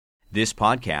This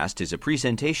podcast is a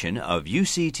presentation of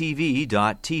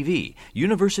UCTV.tv,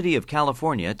 University of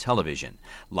California Television.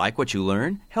 Like what you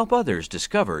learn? Help others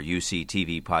discover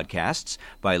UCTV podcasts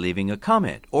by leaving a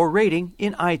comment or rating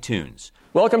in iTunes.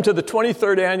 Welcome to the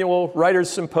 23rd Annual Writers'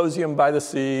 Symposium by the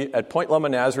Sea at Point Loma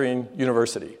Nazarene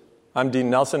University. I'm Dean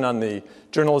Nelson on the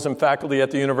journalism faculty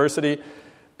at the university,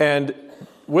 and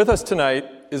with us tonight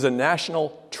is a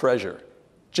national treasure.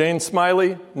 Jane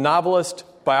Smiley, novelist,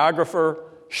 biographer,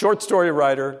 short story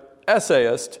writer,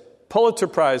 essayist, Pulitzer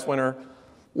Prize winner,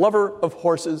 lover of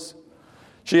horses.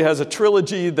 She has a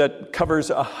trilogy that covers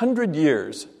 100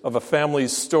 years of a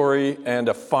family's story and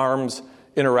a farm's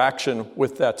interaction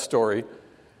with that story.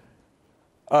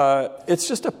 It's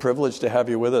just a privilege to have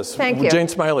you with us. Thank you. Jane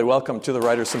Smiley, welcome to the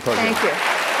Writers' Symposium. Thank you.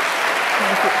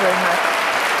 Thank you very much.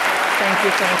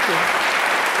 Thank you.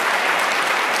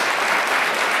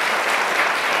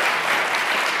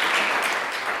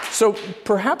 So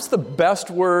perhaps the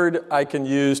best word I can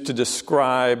use to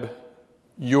describe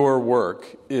your work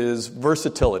is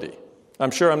versatility.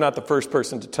 I'm sure I'm not the first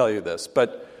person to tell you this,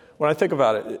 but when I think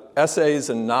about it,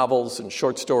 essays and novels and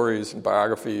short stories and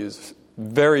biographies,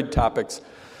 varied topics,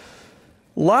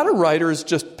 a lot of writers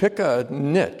just pick a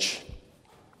niche.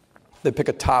 They pick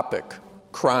a topic,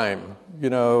 crime,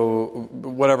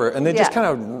 whatever, and they just kind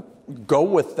of go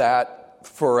with that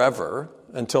forever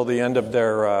until the end of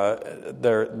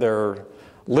their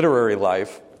literary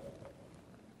life.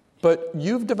 But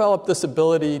you've developed this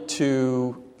ability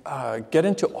to get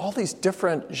into all these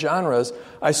different genres.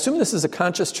 I assume this is a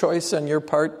conscious choice on your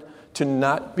part to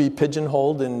not be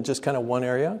pigeonholed in just kind of one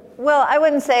area? Well, I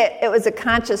wouldn't say it was a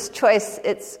conscious choice.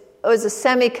 It was a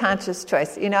semi-conscious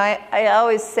choice. I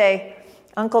always say,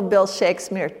 Uncle Bill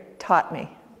Shakespeare taught me.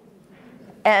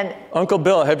 And Uncle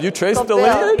Bill, have you traced Uncle the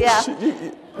Bill, lineage?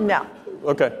 Yeah. No.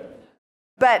 Okay.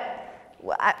 But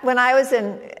when I was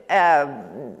in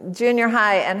junior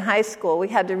high and high school, we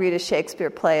had to read a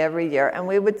Shakespeare play every year. And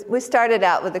we started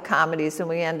out with the comedies, and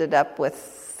we ended up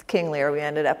with King Lear. We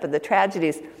ended up with the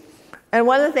tragedies. And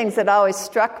one of the things that always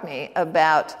struck me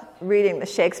about reading the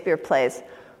Shakespeare plays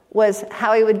was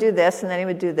how he would do this, and then he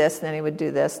would do this, and then he would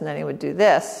do this, and then he would do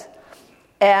this.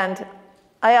 And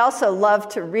I also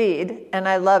loved to read, and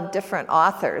I loved different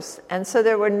authors. And so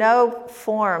there were no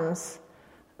forms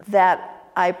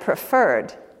that I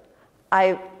preferred.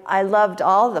 I loved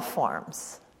all the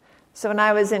forms. So when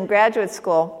I was in graduate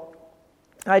school,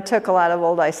 I took a lot of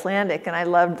Old Icelandic, and I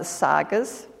loved the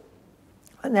sagas.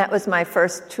 And that was my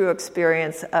first true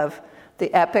experience of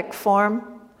the epic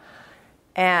form.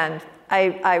 And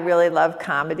I really loved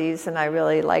comedies, and I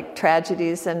really liked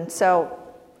tragedies. And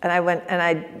I went and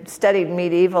I studied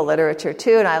medieval literature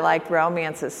too, and I liked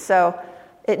romances. So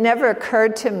it never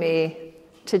occurred to me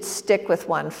to stick with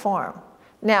one form.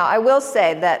 Now, I will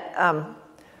say that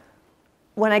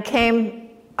when I came,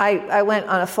 I went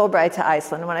on a Fulbright to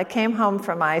Iceland. When I came home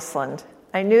from Iceland,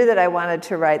 I knew that I wanted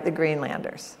to write the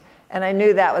Greenlanders. And I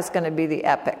knew that was going to be the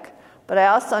epic. But I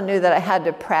also knew that I had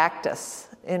to practice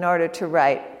in order to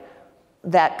write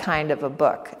that kind of a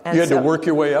book. And you had to work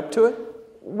your way up to it?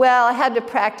 Well, I had to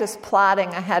practice plotting.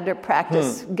 I had to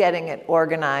practice getting it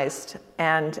organized.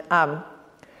 And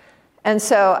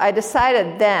so I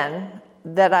decided then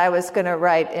that I was going to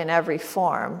write in every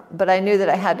form, but I knew that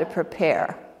I had to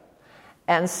prepare.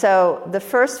 And so the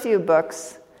first few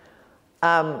books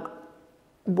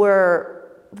were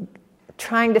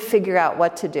trying to figure out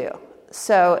what to do.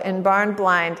 So in Barn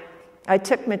Blind, I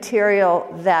took material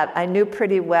that I knew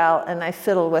pretty well, and I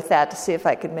fiddled with that to see if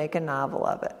I could make a novel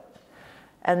of it.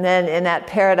 And then in that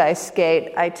Paradise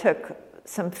Gate, I took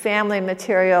some family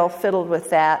material, fiddled with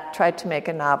that, tried to make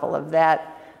a novel of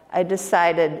that. I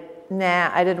decided,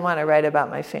 I didn't want to write about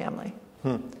my family.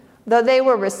 Though they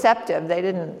were receptive,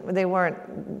 they weren't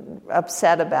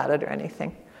upset about it or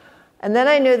anything. And then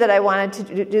I knew that I wanted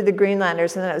to do the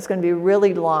Greenlanders, and that it was going to be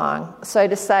really long. So I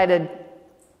decided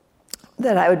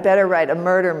that I would better write a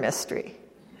murder mystery,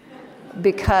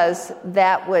 because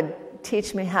that would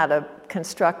teach me how to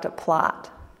construct a plot.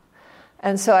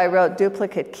 And so I wrote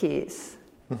Duplicate Keys.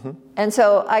 Mm-hmm. And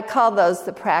so I called those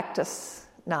the practice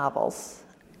novels.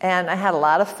 And I had a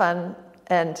lot of fun.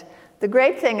 And the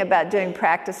great thing about doing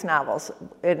practice novels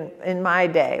in my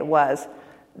day was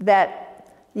that,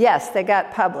 yes, they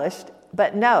got published,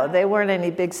 but no, they weren't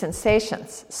any big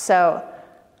sensations. So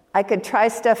I could try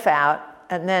stuff out,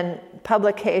 and then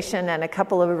publication and a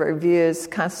couple of reviews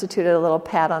constituted a little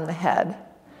pat on the head.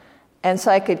 And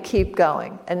so I could keep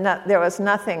going. And there was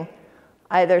nothing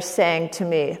either saying to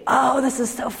me, oh, this is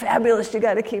so fabulous, you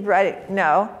got to keep writing.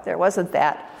 No, there wasn't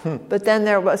that. But then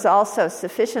there was also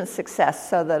sufficient success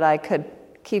so that I could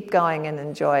keep going and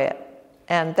enjoy it.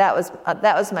 And that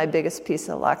was my biggest piece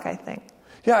of luck, I think.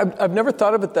 Yeah, I've never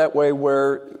thought of it that way,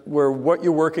 where what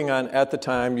you're working on at the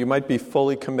time, you might be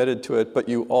fully committed to it, but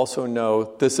you also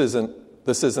know this isn't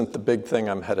the big thing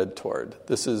I'm headed toward.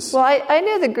 This is... Well, I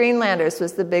knew the Greenlanders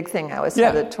was the big thing I was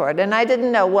headed toward, and I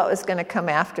didn't know what was going to come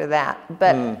after that.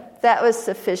 But that was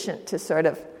sufficient to sort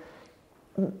of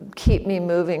keep me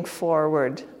moving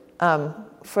forward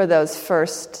for those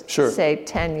first, say,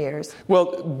 10 years.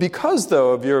 Well, because,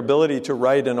 though, of your ability to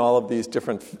write in all of these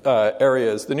different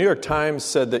areas, the New York Times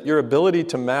said that your ability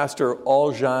to master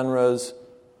all genres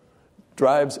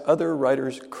drives other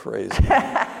writers crazy.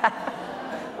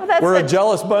 Well, we're a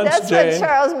jealous bunch, that's Jane. That's what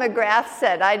Charles McGrath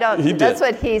said. That's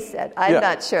what he said. I'm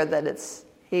not sure that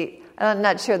I'm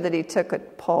not sure that he took a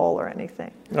poll or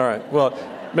anything. All right. Well,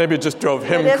 maybe it just drove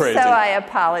him crazy. So I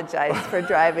apologize for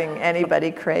driving anybody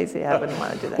crazy. I wouldn't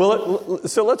want to do that. Well,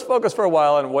 so let's focus for a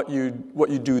while on what you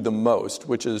do the most,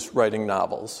 which is writing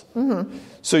novels. Mm-hmm.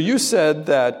 So you said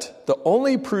that the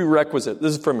only prerequisite,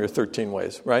 this is from your 13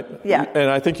 Ways, right? Yeah. And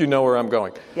I think you know where I'm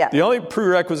going. Yeah. The only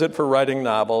prerequisite for writing a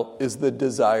novel is the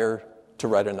desire to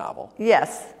write a novel.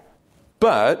 Yes.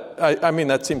 But, I mean,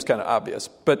 that seems kind of obvious.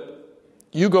 But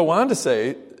you go on to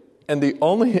say, and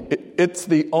it's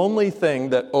the only thing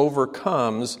that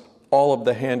overcomes all of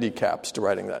the handicaps to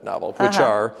writing that novel, which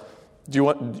are,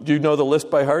 do you know the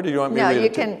list by heart, or do you want me to read it? No, you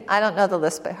can. I don't know the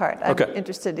list by heart. I'm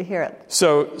interested to hear it.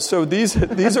 So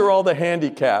these are all the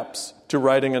handicaps to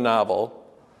writing a novel: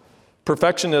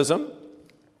 perfectionism,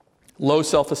 low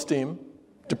self-esteem,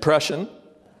 depression,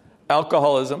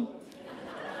 alcoholism,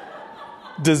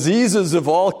 diseases of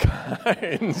all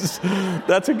kinds.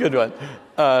 That's a good one.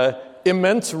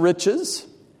 Immense riches,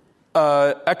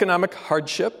 economic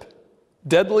hardship,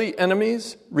 deadly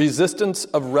enemies, resistance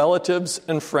of relatives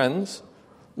and friends,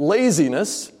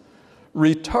 laziness,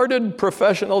 retarded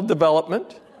professional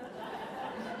development,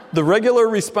 the regular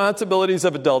responsibilities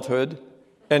of adulthood,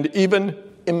 and even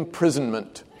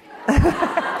imprisonment.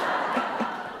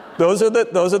 Those are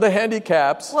the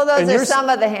handicaps. Well, those are some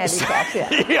of the handicaps,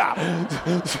 yeah.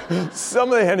 Yeah.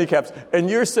 Some of the handicaps. And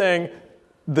you're saying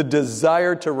the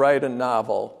desire to write a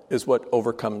novel is what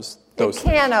overcomes those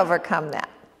things. It can overcome that.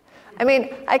 I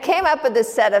mean, I came up with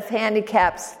this set of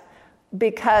handicaps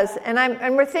because,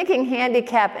 and we're thinking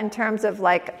handicap in terms of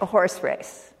like a horse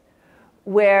race,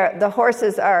 where the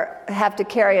horses have to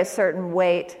carry a certain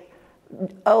weight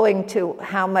owing to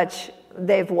how much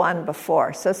they've won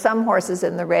before. So some horses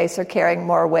in the race are carrying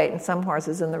more weight, and some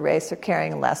horses in the race are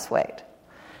carrying less weight.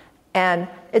 And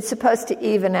it's supposed to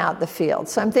even out the field.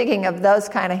 So I'm thinking of those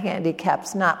kind of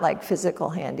handicaps, not like physical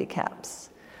handicaps.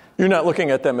 You're not looking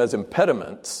at them as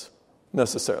impediments,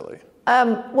 necessarily.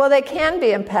 Well, they can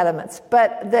be impediments,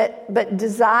 but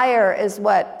desire is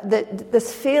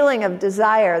this feeling of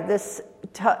desire,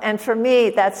 and for me,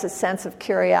 that's a sense of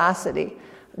curiosity.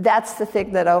 That's the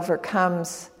thing that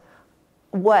overcomes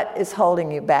what is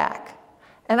holding you back.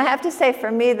 And I have to say,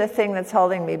 for me, the thing that's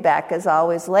holding me back is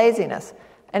always laziness.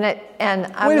 Wait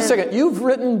a second. You've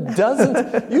written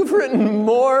dozens. You've written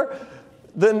more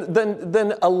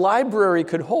than a library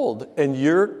could hold, and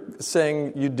you're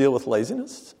saying you deal with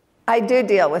laziness? I do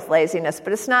deal with laziness,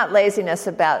 but it's not laziness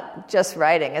about just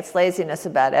writing. It's laziness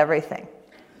about everything.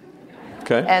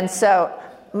 Okay. And so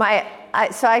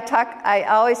I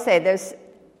always say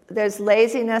there's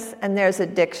laziness and there's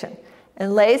addiction.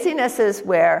 And laziness is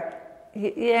where,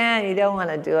 you don't want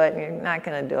to do it, and you're not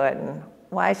going to do it, and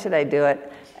why should I do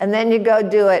it? And then you go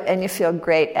do it, and you feel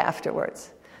great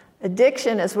afterwards.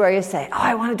 Addiction is where you say,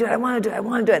 I want to do it, I want to do it, I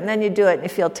want to do it, and then you do it, and you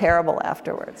feel terrible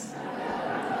afterwards.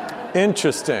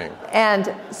 Interesting.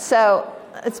 And so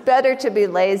it's better to be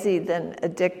lazy than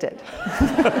addicted.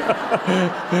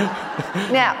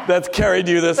 Now, that's carried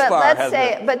you this far, hasn't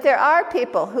it? But there are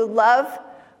people who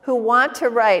want to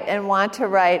write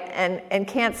and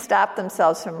can't stop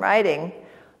themselves from writing,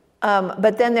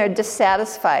 but then they're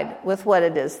dissatisfied with what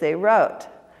it is they wrote.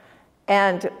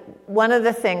 And one of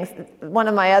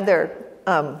my other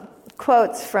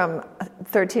quotes from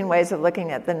 13 Ways of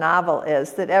Looking at the Novel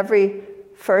is that every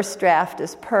first draft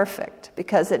is perfect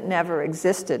because it never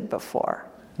existed before.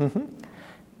 Mm-hmm.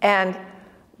 And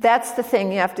that's the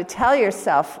thing you have to tell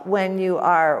yourself when you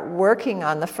are working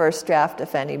on the first draft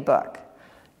of any book.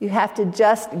 You have to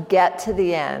just get to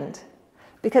the end.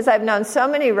 Because I've known so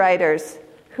many writers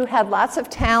who had lots of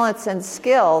talents and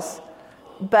skills,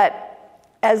 but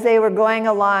as they were going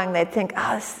along, they'd think,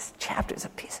 this chapter's a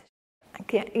piece of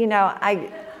shit.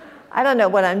 I don't know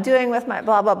what I'm doing with my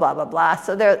blah, blah, blah, blah, blah.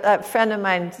 So a friend of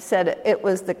mine said it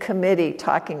was the committee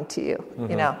talking to you,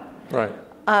 mm-hmm. Right.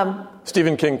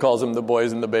 Stephen King calls them the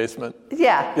boys in the basement.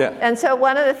 Yeah. And so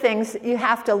one of the things you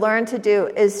have to learn to do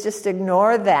is just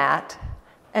ignore that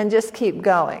and just keep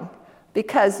going.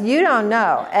 Because you don't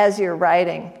know, as you're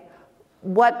writing,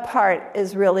 what part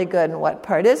is really good and what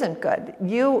part isn't good.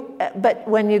 But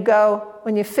when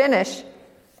you finish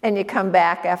and you come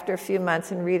back after a few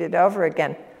months and read it over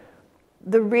again,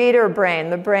 the reader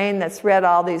brain, the brain that's read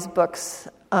all these books,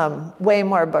 way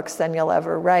more books than you'll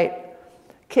ever write,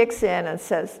 kicks in and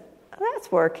says, oh,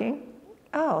 that's working.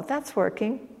 Oh, that's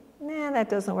working. Nah, that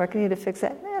doesn't work. I need to fix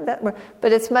that. Nah, that works.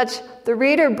 But the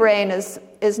reader brain is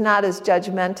not as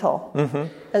judgmental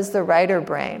as the writer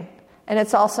brain. And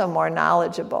it's also more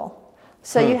knowledgeable.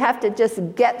 So you have to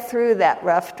just get through that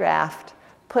rough draft,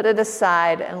 put it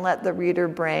aside, and let the reader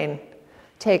brain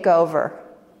take over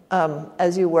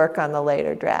as you work on the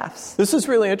later drafts. This is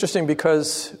really interesting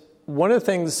because one of the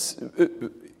things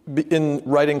in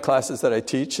writing classes that I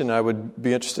teach, and I would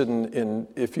be interested in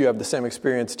if you have the same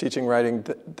experience teaching writing,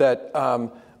 that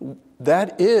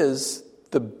is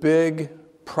the big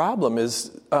problem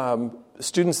is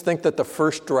students think that the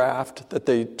first draft that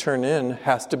they turn in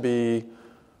has to be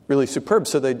really superb,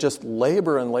 so they just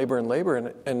labor and labor and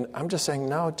labor, and I'm just saying,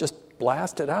 no, just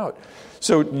blast it out.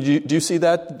 So do you see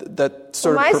that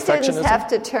sort of perfectionism? My students have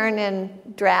to turn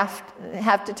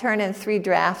in 3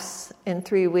 drafts in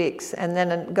 3 weeks, and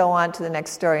then go on to the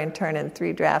next story and turn in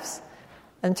 3 drafts,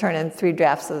 and turn in 3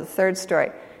 drafts of the third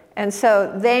story. And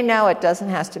so they know it doesn't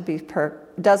have to be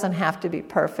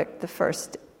perfect the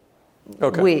first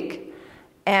week.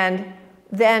 And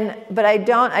then, but I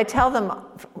tell them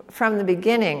from the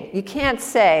beginning, you can't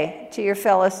say to your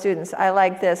fellow students, I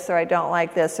like this, or I don't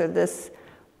like this, or this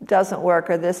doesn't work,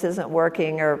 or this isn't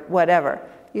working, or whatever.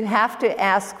 You have to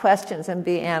ask questions and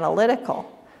be analytical.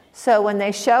 So when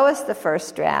they show us the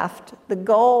first draft, the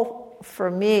goal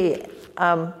for me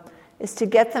is to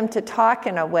get them to talk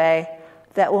in a way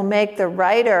that will make the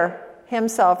writer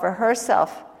himself or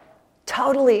herself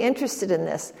totally interested in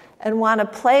this and want to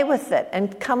play with it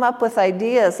and come up with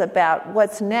ideas about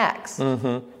what's next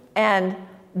and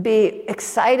be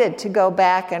excited to go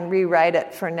back and rewrite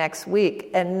it for next week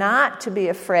and not to be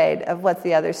afraid of what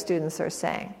the other students are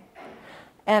saying.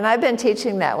 And I've been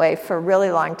teaching that way for a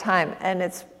really long time, and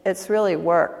it's really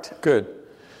worked. Good.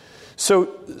 So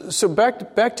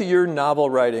back to your novel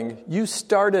writing, you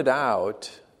started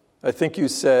out, I think you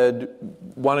said,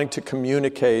 wanting to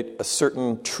communicate a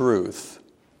certain truth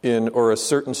or a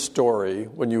certain story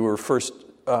when you were first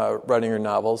writing your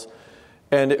novels,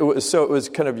 and it was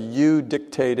kind of you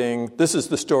dictating, this is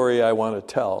the story I want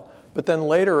to tell. But then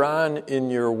later on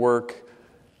in your work,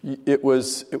 it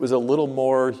was a little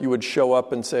more, you would show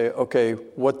up and say, okay,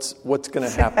 what's going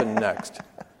to happen next?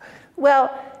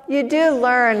 Well, you do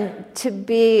learn to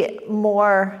be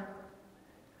more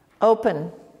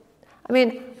open. I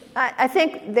mean, I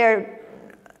think there are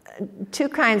 2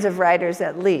 kinds of writers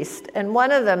at least, and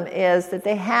one of them is that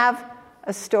they have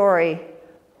a story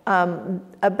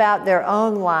about their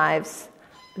own lives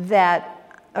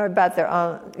about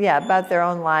their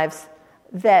own lives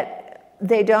that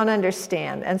they don't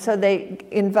understand, and so they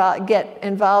get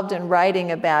involved in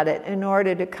writing about it in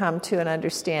order to come to an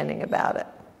understanding about it.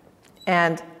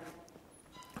 And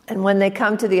when they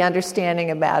come to the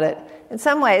understanding about it, in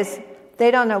some ways,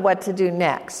 they don't know what to do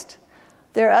next.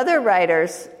 There are other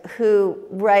writers who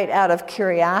write out of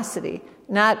curiosity,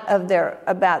 not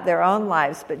about their own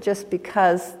lives, but just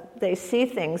because they see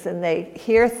things and they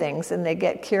hear things and they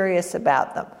get curious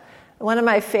about them. One of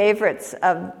my favorites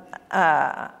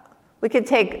we could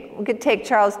take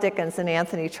Charles Dickens and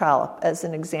Anthony Trollope as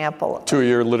an example. 2 of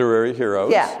your literary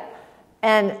heroes. Yeah,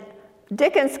 and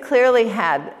Dickens clearly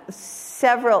had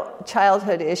several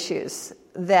childhood issues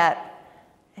that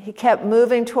he kept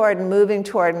moving toward,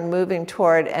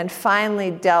 and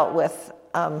finally dealt with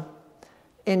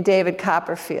in David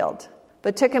Copperfield.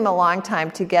 But it took him a long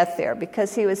time to get there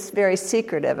because he was very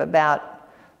secretive about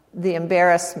the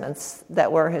embarrassments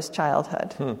that were his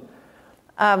childhood.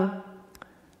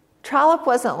 Trollope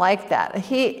wasn't like that.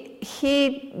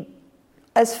 He,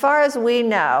 as far as we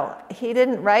know, he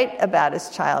didn't write about his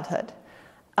childhood.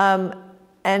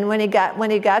 And when he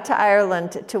got to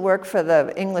Ireland to work for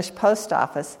the English Post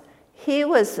Office, he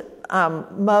was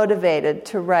motivated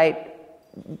to write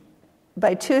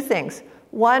by 2 things.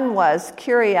 One was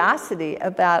curiosity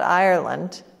about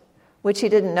Ireland, which he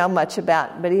didn't know much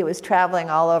about, but he was traveling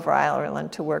all over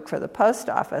Ireland to work for the post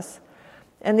office.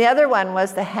 And the other one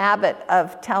was the habit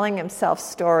of telling himself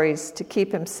stories to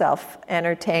keep himself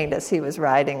entertained as he was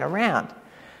riding around.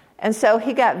 And so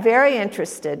he got very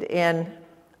interested in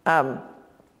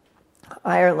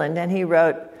Ireland, and he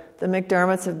wrote the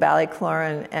McDermotts of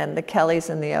Ballycloran and the Kellys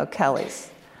and the O'Kellys.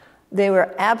 They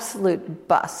were absolute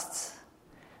busts.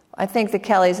 I think the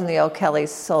Kellys and the O'Kellys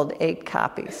sold 8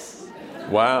 copies.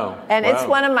 Wow. And it's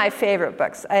one of my favorite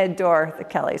books. I adore the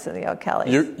Kellys and the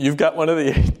O'Kellys. You've got one of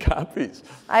the 8 copies.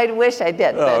 I wish I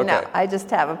did, but okay. no, I just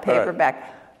have a paperback.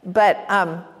 Right. But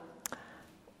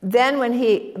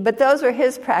but those were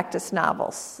his practice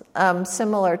novels,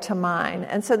 similar to mine.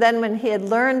 And so then when he had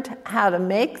learned how to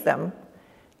make them,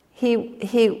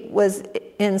 he was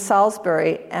in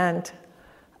Salisbury and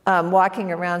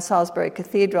walking around Salisbury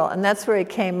Cathedral, and that's where he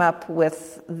came up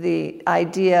with the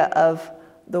idea of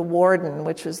The Warden,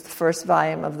 which was the first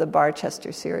volume of the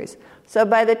Barchester series. So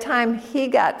by the time he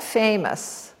got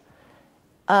famous,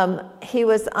 he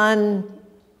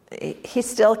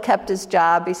still kept his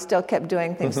job, he still kept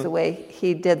doing things the way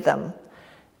he did them.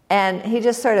 And he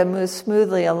just sort of moved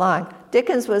smoothly along.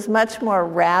 Dickens was much more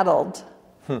rattled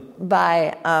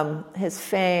by his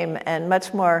fame, and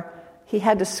much more, he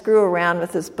had to screw around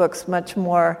with his books much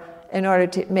more in order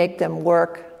to make them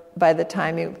work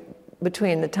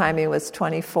between the time he was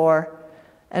 24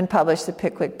 and published the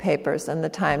Pickwick Papers and the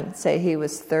time, say, he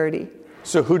was 30.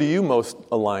 So who do you most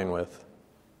align with?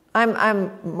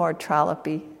 I'm more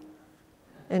trollopy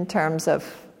in terms of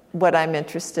what I'm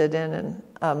interested in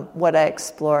and what I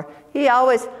explore. He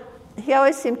always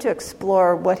seemed to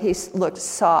explore what he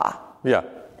saw. Yeah.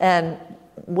 And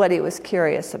what he was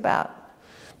curious about.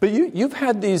 But you've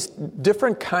had these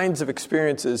different kinds of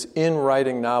experiences in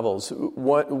writing novels,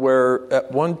 where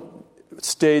at one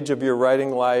stage of your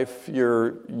writing life,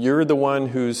 you're the one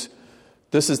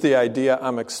this is the idea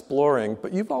I'm exploring,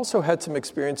 but you've also had some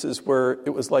experiences where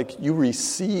it was like you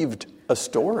received a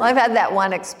story. Well, I've had that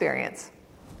one experience.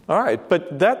 All right,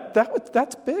 but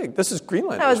that's big. This is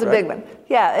Greenlanders, That was a big one.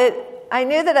 Yeah, I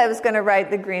knew that I was going to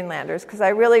write the Greenlanders because I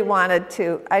really wanted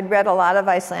to. I'd read a lot of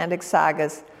Icelandic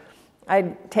sagas.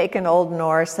 I'd taken Old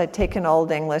Norse. I'd taken Old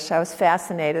English. I was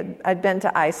fascinated. I'd been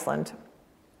to Iceland.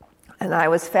 And I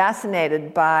was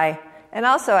fascinated by, and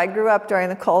also I grew up during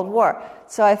the Cold War,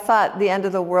 so I thought the end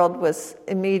of the world was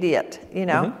immediate, you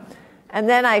know. Mm-hmm. And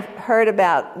then I heard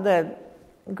about the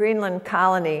Greenland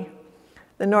colony,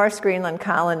 the Norse Greenland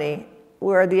colony,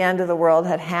 where the end of the world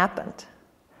had happened.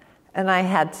 And I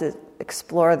had to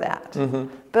explore that. Mm-hmm.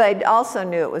 But I also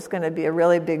knew it was going to be a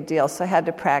really big deal, so I had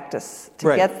to practice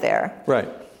to get there. Right.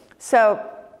 So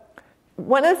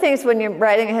one of the things when you're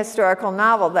writing a historical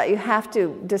novel that you have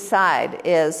to decide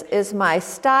is my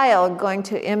style going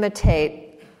to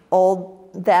imitate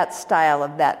that style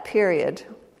of that period,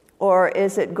 or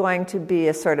is it going to be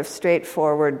a sort of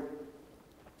straightforward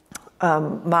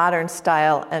modern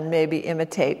style and maybe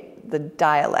imitate the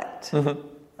dialect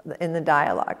in the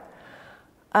dialogue?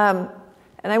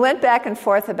 And I went back and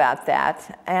forth about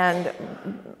that, and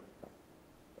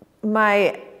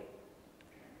my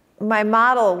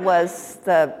model was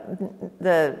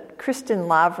the Kristin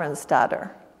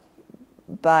Lavransdatter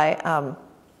by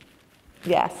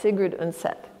Sigrid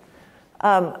Undset,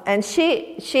 and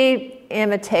she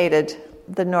imitated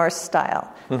the Norse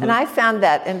style, and I found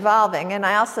that involving. And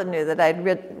I also knew that I'd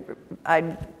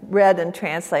read and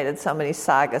translated so many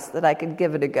sagas that I could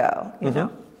give it a go, you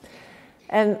know.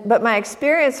 But my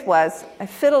experience was I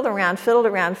fiddled around.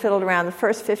 The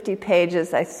first 50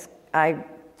 pages, I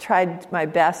tried my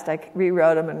best. I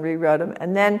rewrote them.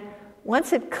 And then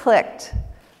once it clicked,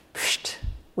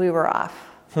 we were off.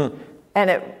 And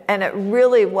it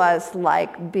really was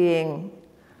like being,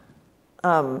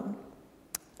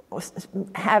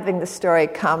 having the story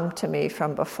come to me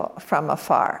from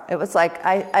afar. It was like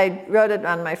I wrote it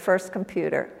on my first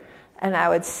computer, and I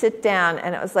would sit down,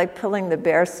 and it was like pulling the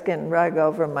bearskin rug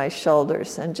over my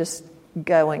shoulders and just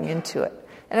going into it.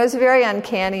 And it was a very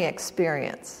uncanny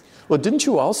experience. Well, didn't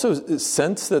you also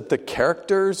sense that the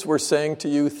characters were saying to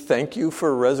you, "Thank you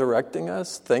for resurrecting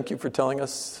us. Thank you for telling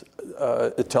us,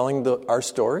 our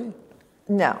story"?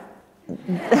 No.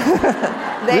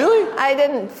 Really? I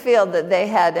didn't feel that they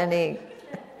had any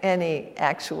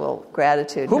actual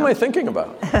gratitude. Who am I thinking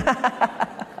about?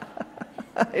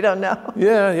 I don't know.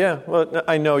 Yeah. Well,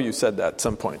 I know you said that at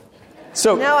some point.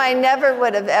 So no, I never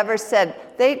would have ever said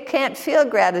they can't feel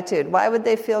gratitude. Why would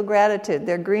they feel gratitude?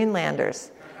 They're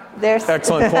Greenlanders.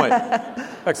 Excellent point.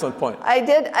 Excellent point.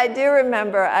 I do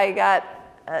remember I got,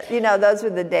 those were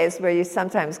the days where you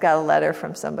sometimes got a letter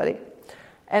from somebody.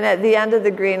 And at the end of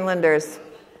the Greenlanders,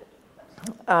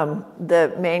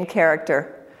 the main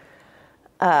character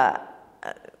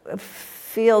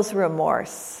feels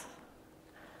remorse.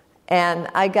 And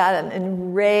I got an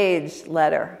enraged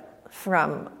letter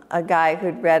from a guy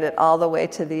who'd read it all the way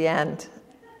to the end.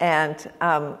 And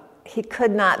he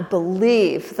could not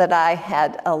believe that I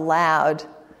had allowed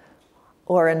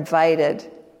or invited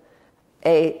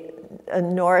a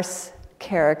Norse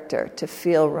character to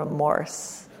feel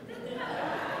remorse.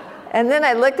 And then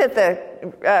I looked at the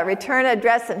return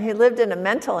address, and he lived in a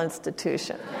mental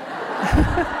institution.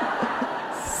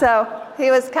 So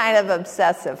he was kind of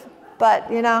obsessive. But,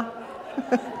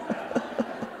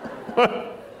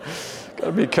 Got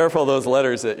to be careful of those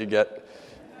letters that you get.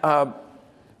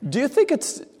 Do you think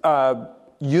it's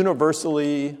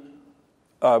universally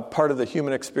part of the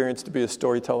human experience to be a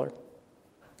storyteller?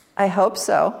 I hope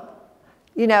so.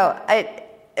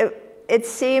 It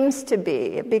seems to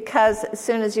be, because as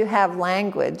soon as you have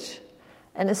language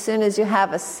and as soon as you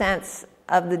have a sense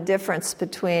of the difference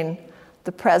between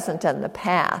the present and the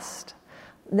past,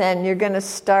 then you're going to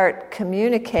start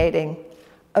communicating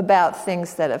about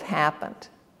things that have happened.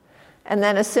 And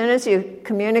then as soon as you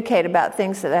communicate about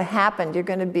things that have happened, you're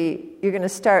going to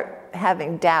start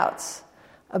having doubts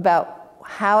about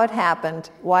how it happened,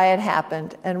 why it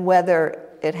happened, and whether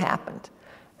it happened.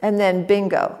 And then,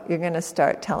 bingo, you're going to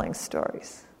start telling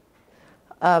stories,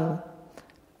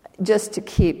 just to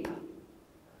keep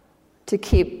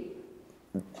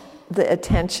the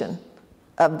attention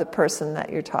of the person that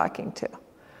you're talking to.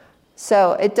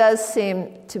 So it does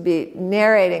seem to be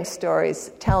narrating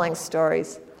stories, telling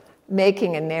stories,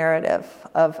 making a narrative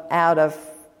out of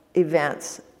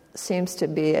events seems to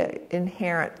be an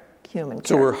inherent human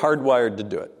character. So we're hardwired to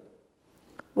do it.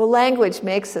 Well, language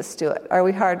makes us do it. Are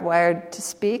we hardwired to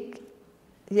speak?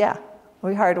 Yeah. Are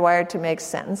we hardwired to make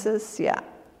sentences? Yeah.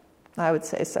 I would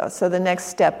say so. So the next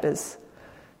step is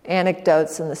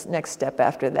anecdotes, and the next step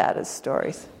after that is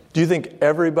stories. Do you think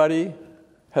everybody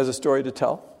has a story to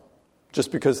tell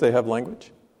just because they have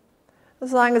language?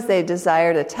 As long as they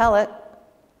desire to tell it.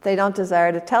 If they don't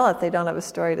desire to tell it, they don't have a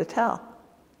story to tell.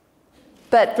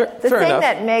 But the fair thing enough.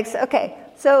 that makes... Okay,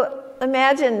 so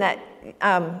imagine that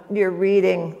you're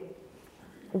reading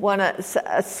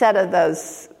a set of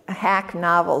those hack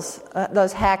novels,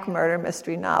 those hack murder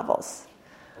mystery novels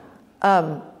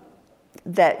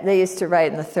that they used to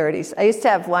write in the 30s. I used to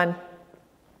have one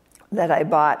that I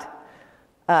bought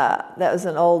that was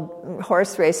an old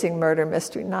horse racing murder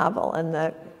mystery novel, and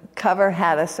the cover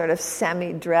had a sort of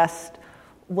semi-dressed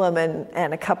woman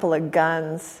and a couple of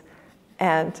guns,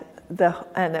 and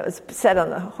it was set on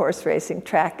the horse racing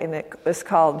track, and it was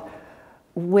called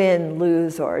Win,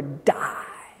 Lose, or Die.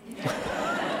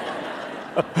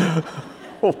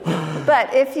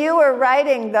 But if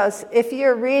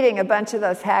you're reading a bunch of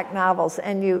those hack novels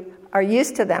and you are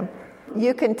used to them,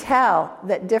 you can tell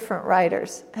that different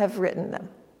writers have written them,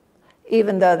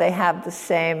 even though they have the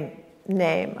same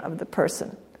name of the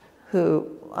person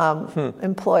who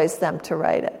employs them to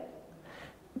write it.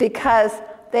 Because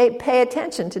they pay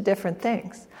attention to different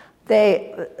things.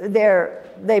 They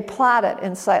plot it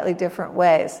in slightly different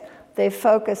ways. They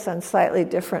focus on slightly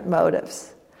different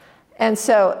motives. And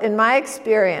so, in my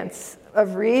experience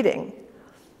of reading,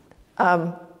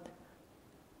 the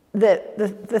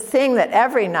thing that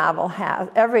every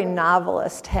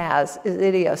novelist has is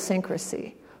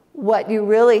idiosyncrasy. What you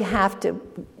really have to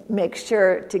make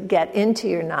sure to get into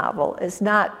your novel is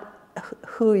not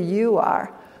who you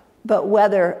are, but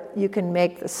whether you can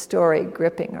make the story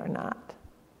gripping or not.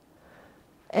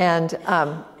 And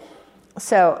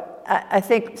so I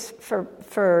think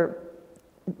for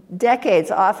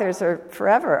decades, authors have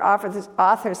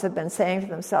been saying to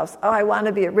themselves, oh, I want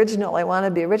to be original, I want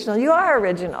to be original. You are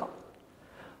original.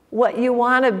 What you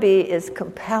want to be is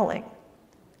compelling.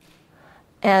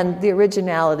 And the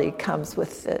originality comes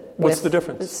with it. What's the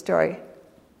difference? The story.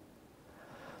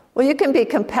 Well, you can be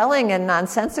compelling and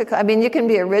nonsensical. I mean, you can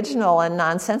be original and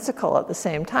nonsensical at the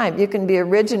same time. You can be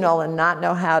original and not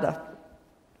know how to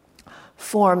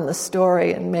form the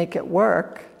story and make it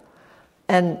work,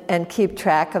 and keep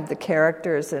track of the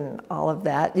characters and all of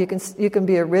that. You can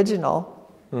be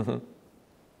original, mm-hmm.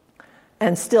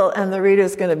 and the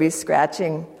reader's going to be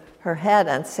scratching her head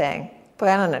and saying, "Boy,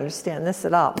 I don't understand this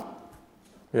at all."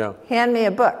 Yeah. Hand me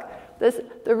a book.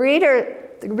 The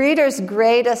reader's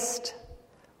greatest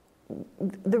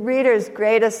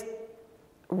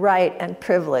right and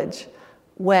privilege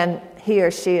when he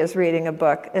or she is reading a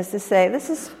book is to say, "This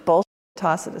is bullshit,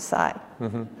 toss it aside."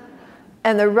 Mm-hmm.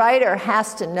 And the writer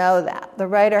has to know that. The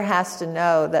writer has to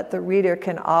know that the reader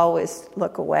can always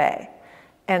look away.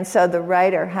 And so the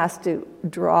writer has to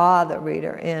draw the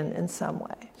reader in some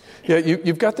way. Yeah,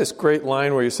 you've got this great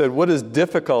line where you said, what is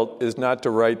difficult is not to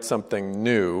write something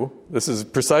new. This is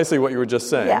precisely what you were just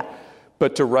saying. Yeah.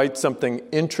 But to write something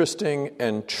interesting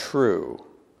and true.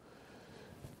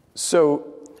 So...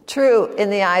 True in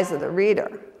the eyes of the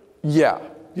reader. Yeah.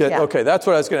 Yeah. Okay, that's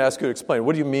what I was going to ask you to explain.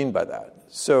 What do you mean by that?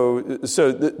 So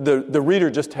the reader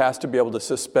just has to be able to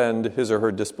suspend his or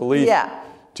her disbelief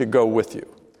to go with you.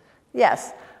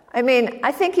 Yes. I mean,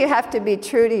 I think you have to be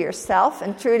true to yourself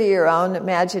and true to your own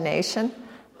imagination.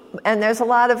 And there's a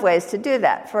lot of ways to do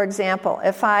that. For example,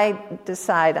 if I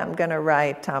decide I'm going to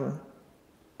write,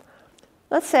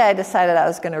 let's say I decided I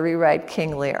was going to rewrite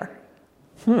King Lear.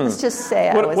 Let's just say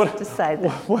I decided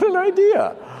that. What an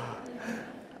idea.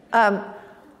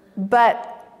 But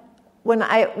when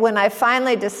I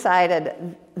finally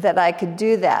decided that I could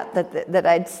do that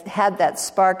I'd had that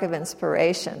spark of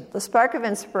inspiration, the spark of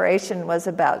inspiration was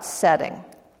about setting.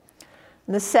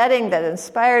 And the setting that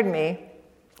inspired me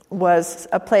was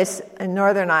a place in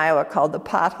northern Iowa called the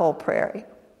Pothole Prairie.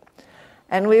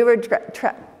 And we were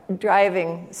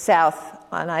driving south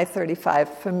on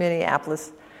I-35 from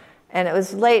Minneapolis, and it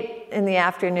was late in the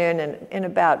afternoon in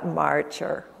about March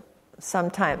or some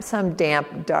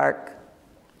damp, dark,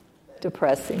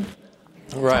 depressing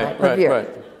time of year. Right.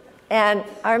 And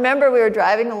I remember we were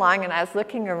driving along, and I was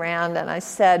looking around, and I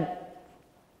said,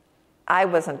 I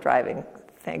wasn't driving,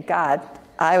 thank God.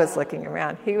 I was looking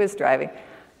around. He was driving.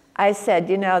 I said,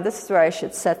 this is where I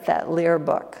should set that Lear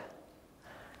book.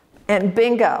 And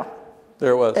bingo.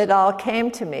 There it was. It all came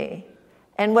to me.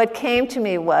 And what came to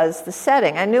me was the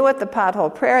setting. I knew what the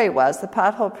Pothole Prairie was. The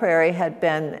Pothole Prairie had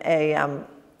been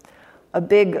a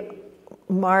big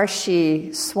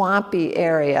marshy, swampy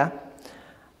area,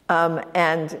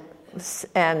 and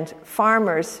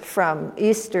farmers from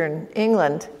eastern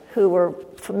England who were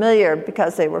familiar,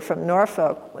 because they were from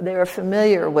Norfolk, they were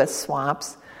familiar with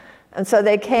swamps. And so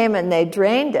they came and they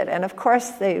drained it. And of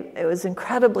course, it was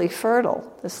incredibly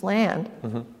fertile, this land.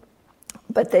 Mm-hmm.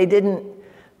 But they didn't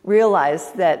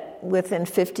realize that within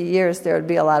 50 years there would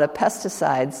be a lot of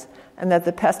pesticides, and that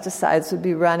the pesticides would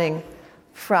be running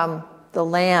from the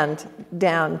land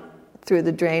down through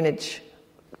the drainage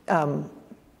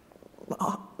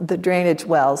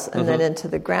wells, and then into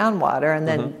the groundwater, and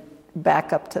then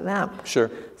back up to them. Sure.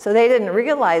 So they didn't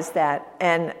realize that,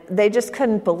 and they just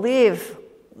couldn't believe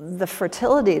the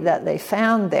fertility that they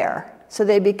found there. So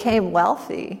they became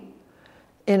wealthy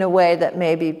in a way that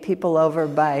maybe people over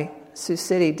by Sioux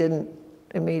City didn't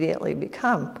immediately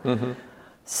become. Mm-hmm.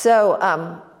 So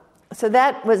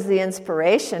that was the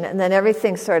inspiration, and then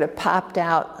everything sort of popped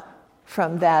out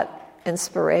from that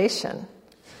inspiration.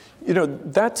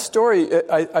 That story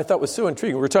I thought was so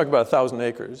intriguing. We were talking about 1,000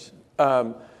 Acres,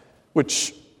 for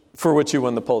which you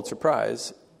won the Pulitzer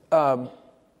Prize.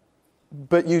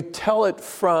 But you tell it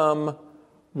from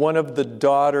one of the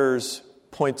daughter's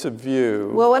points of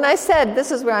view. Well, when I said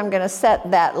this is where I'm going to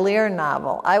set that Lear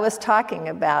novel, I was talking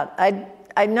about,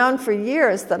 I'd known for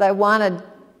years that I wanted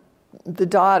the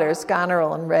daughters,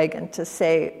 Goneril and Reagan, to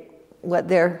say what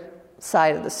their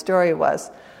side of the story was.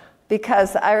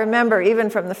 Because I remember even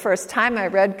from the first time I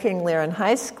read King Lear in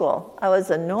high school, I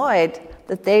was annoyed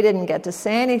that they didn't get to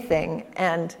say anything,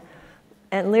 and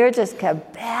Lear just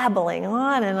kept babbling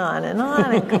on and on and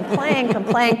on and complain.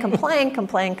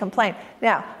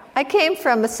 Now, I came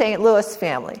from a St. Louis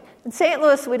family. In St.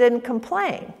 Louis, we didn't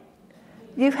complain.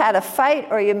 You had a fight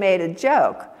or you made a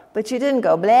joke, but you didn't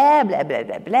go blah, blah, blah,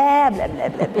 blah, blah, blah, blah,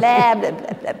 blah, blah, blah,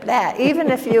 blah, blah, blah,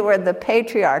 even if you were the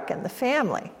patriarch in the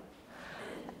family.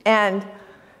 And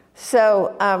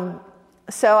so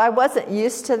I wasn't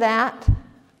used to that.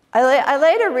 I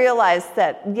later realized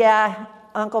that,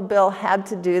 Uncle Bill had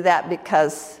to do that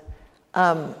because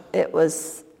it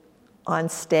was on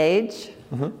stage.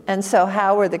 Mm-hmm. And so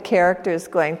how were the characters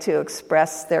going to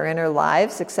express their inner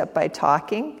lives except by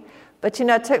talking? But,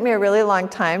 it took me a really long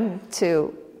time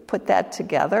to put that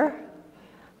together.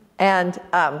 And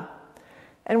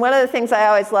one of the things I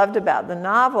always loved about the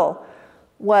novel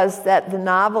was that the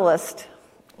novelist,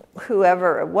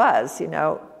 whoever it was,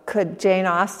 could Jane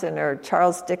Austen or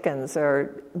Charles Dickens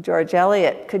or George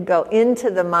Eliot could go into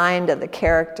the mind of the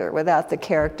character without the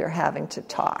character having to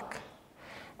talk.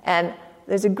 And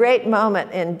there's a great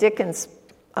moment in Dickens'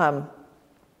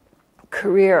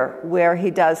 career where he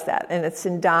does that, and it's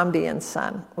in Dombey and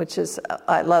Son, which is,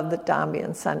 I love the Dombey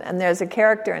and Son. And there's a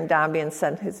character in Dombey and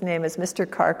Son whose name is Mr.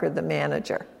 Carker, the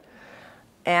manager.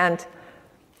 And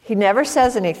he never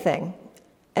says anything,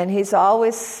 and he's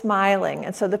always smiling.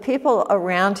 And so the people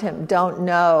around him don't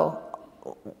know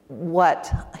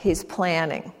what he's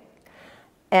planning.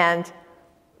 And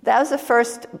that was the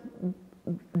first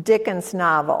Dickens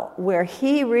novel where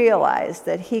he realized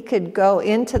that he could go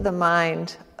into the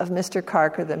mind of Mr.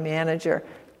 Carker, the manager,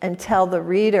 and tell the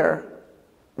reader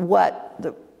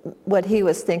what he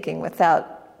was thinking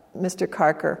without Mr.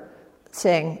 Carker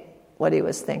saying what he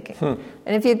was thinking.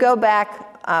 And if you go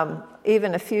back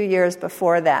even a few years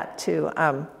before that,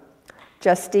 to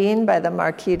Justine by the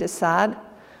Marquis de Sade.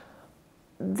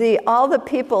 All the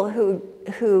people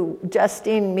who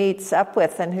Justine meets up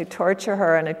with and who torture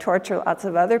her and who torture lots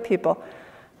of other people,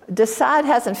 de Sade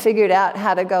hasn't figured out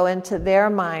how to go into their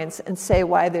minds and say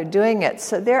why they're doing it.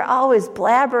 So they're always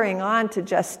blabbering on to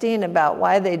Justine about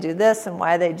why they do this and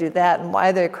why they do that and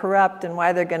why they're corrupt and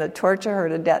why they're going to torture her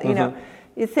to death. You know,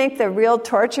 you think the real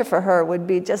torture for her would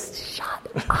be just shut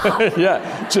up.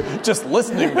 Yeah, just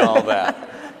listening to all that.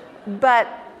 But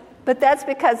that's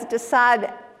because de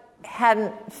Sade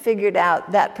hadn't figured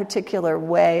out that particular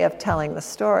way of telling the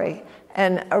story.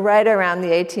 And right around the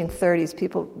 1830s,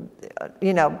 people,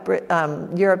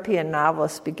 European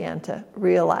novelists began to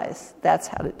realize that's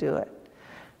how to do it.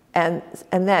 And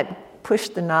that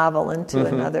pushed the novel into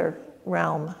another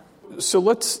realm. So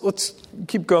let's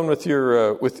keep going with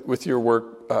your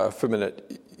work for a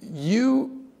minute.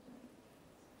 You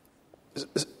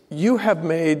have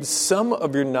made some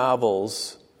of your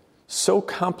novels so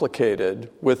complicated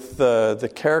with the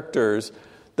characters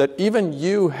that even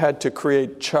you had to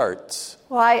create charts.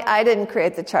 Well, I didn't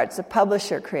create the charts. The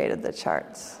publisher created the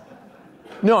charts.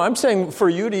 No, I'm saying for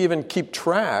you to even keep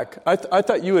track, I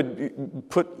thought you would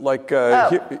put like...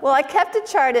 Well, I kept a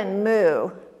chart in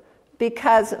Moo,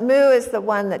 because Moo is the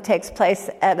one that takes place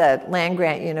at a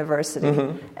land-grant university.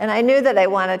 And I knew that I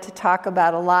wanted to talk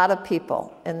about a lot of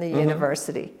people in the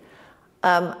university.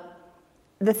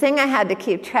 The thing I had to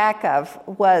keep track of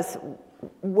was,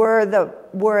 were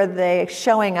they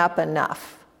showing up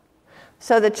enough?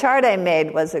 So the chart I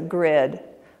made was a grid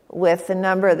with the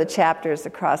number of the chapters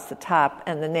across the top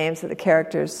and the names of the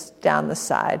characters down the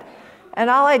side. And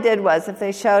all I did was, if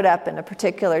they showed up in a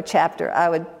particular chapter, I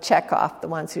would check off the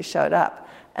ones who showed up.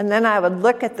 And then I would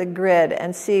look at the grid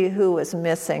and see who was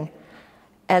missing.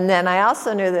 And then I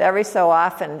also knew that every so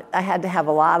often I had to have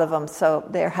a lot of them, so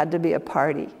there had to be a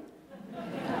party.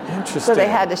 Interesting. So they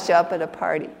had to show up at a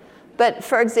party. But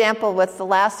for example, with the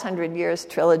Last 100 Years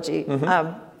trilogy,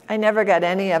 I never got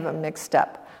any of them mixed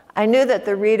up. I knew that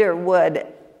the reader would,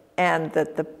 and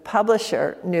that the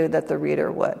publisher knew that the reader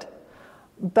would.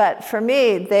 But for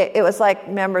me, it was like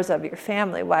members of your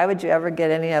family. Why would you ever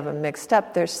get any of them mixed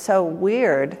up? They're so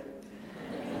weird,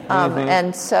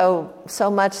 and so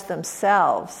much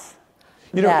themselves.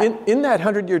 You know, in that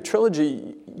 100-year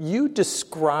trilogy, you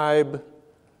describe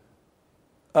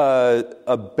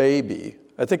a baby.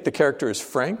 I think the character is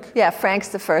Frank. Yeah, Frank's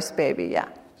the first baby, yeah.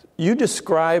 You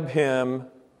describe him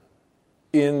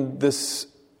in this...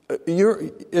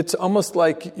 it's almost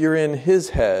like you're in his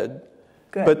head.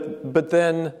 Good. But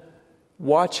then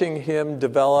watching him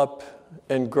develop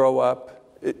and grow up,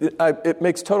 it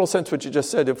makes total sense what you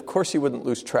just said. Of course he wouldn't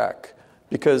lose track,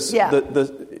 because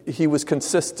he was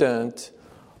consistent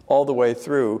all the way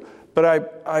through. But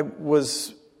I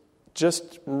was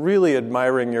just really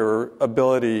admiring your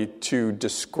ability to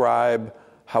describe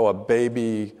how a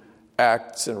baby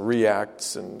acts and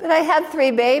reacts. But I had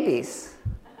 3 babies,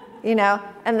 and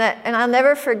I'll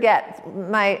never forget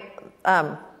my...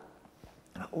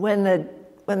 When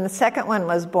the second one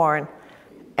was born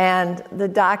and the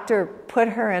doctor put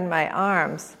her in my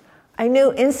arms, I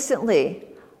knew instantly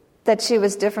that she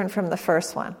was different from the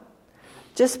first one,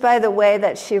 just by the way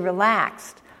that she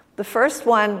relaxed. The first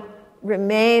one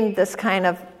remained this kind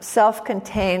of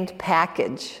self-contained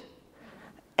package,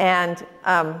 and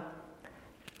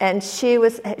she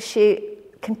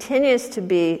continues to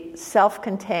be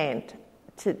self-contained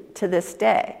to this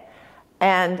day.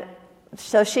 And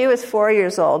so she was 4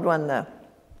 years old when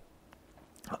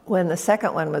the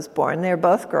second one was born. They were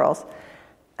both girls.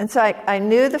 And so I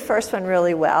knew the first one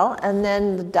really well, and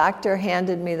then the doctor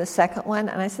handed me the second one,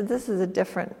 and I said, this is a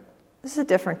different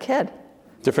kid.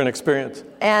 Different experience.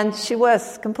 And she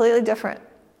was completely different.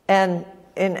 And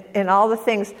in all the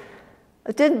things,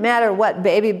 it didn't matter what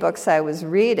baby books I was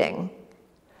reading,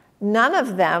 none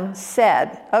of them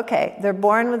said, okay, they're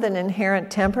born with an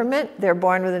inherent temperament, they're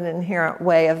born with an inherent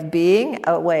way of being,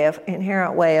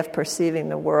 inherent way of perceiving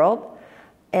the world,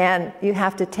 and you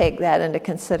have to take that into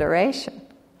consideration.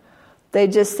 They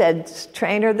just said,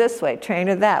 train her this way, train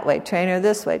her that way, train her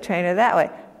this way, train her that way.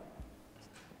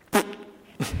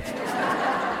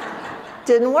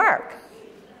 Didn't work.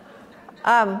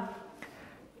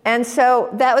 And so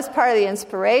that was part of the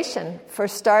inspiration for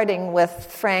starting with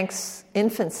Frank's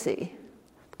infancy,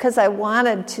 because I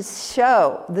wanted to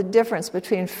show the difference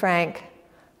between Frank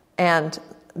and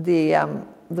the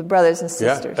brothers and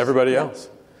sisters. Yeah, everybody else.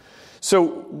 So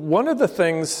one of the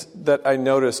things that I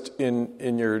noticed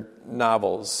in your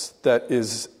novels that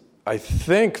is, I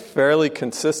think, fairly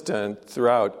consistent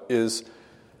throughout is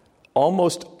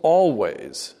almost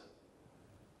always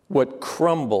what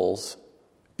crumbles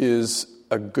is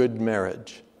a good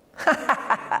marriage.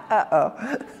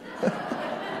 Uh-oh.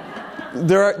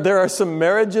 There are some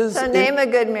marriages... So name a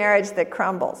good marriage that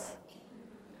crumbles.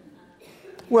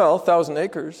 Well, 1,000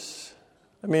 Acres.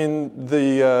 I mean,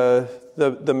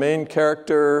 the main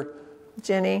character...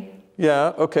 Ginny.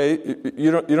 Yeah, okay.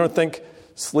 You don't think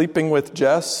sleeping with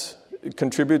Jess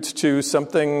contributes to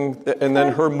something, and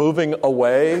then her moving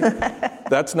away,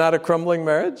 that's not a crumbling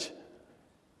marriage?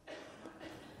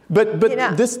 But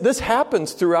this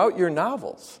happens throughout your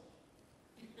novels.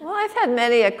 Well, I've had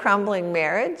many a crumbling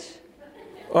marriage.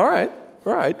 All right.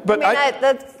 But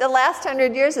the last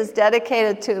 100 years is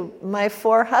dedicated to my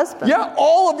 4 husbands. Yeah,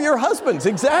 all of your husbands,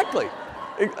 exactly.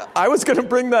 I was going to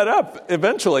bring that up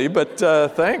eventually, but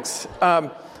thanks.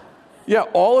 Yeah,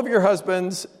 all of your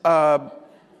husbands, and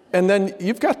then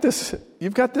you've got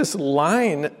this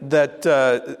line that,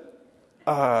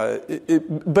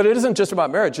 but it isn't just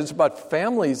about marriage; it's about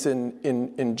families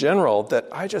in general that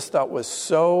I just thought was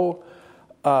so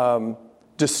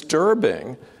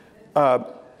disturbing.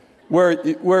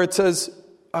 Where it says,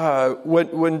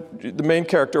 when the main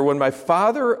character, when my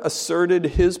father asserted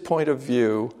his point of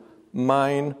view,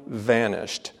 mine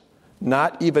vanished.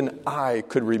 Not even I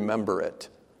could remember it.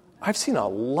 I've seen a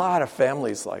lot of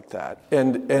families like that.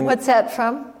 And what's that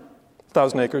from?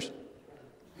 1,000 Acres.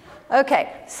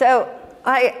 Okay, so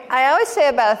I always say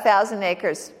about 1,000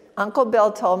 Acres, Uncle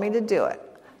Bill told me to do it.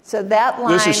 So that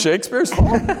line... This is Shakespeare's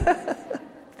fault?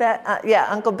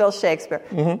 Uncle Bill Shakespeare.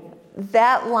 Mm-hmm.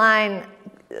 That line,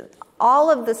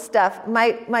 all of the stuff,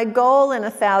 my goal in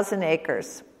 1,000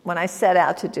 Acres, when I set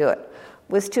out to do it,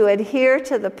 was to adhere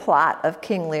to the plot of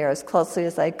King Lear as closely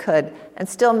as I could and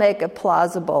still make it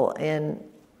plausible in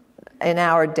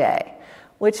our day,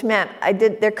 which meant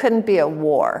there couldn't be a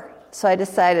war. So I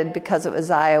decided, because it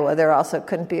was Iowa, there also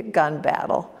couldn't be a gun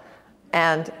battle,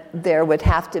 and there would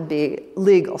have to be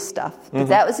legal stuff. Mm-hmm.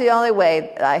 That was the only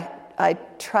way. I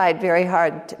tried very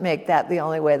hard to make that the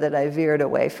only way that I veered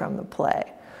away from the play.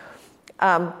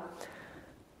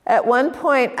 At one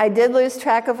point, I did lose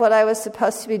track of what I was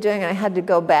supposed to be doing. I had to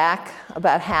go back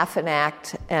about half an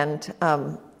act and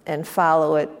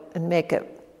follow it and make it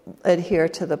adhere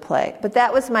to the play. But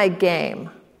that was my game.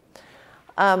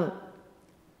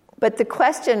 But the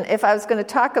question, if I was going to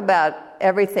talk about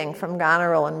everything from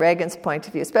Goneril and Regan's point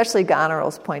of view, especially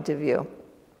Goneril's point of view,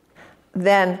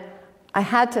 then I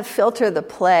had to filter the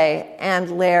play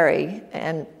and Larry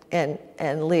and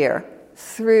Lear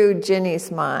through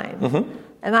Ginny's mind. Mm-hmm.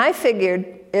 And I figured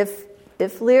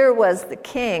if Lear was the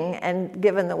king, and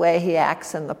given the way he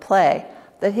acts in the play,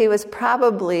 that he was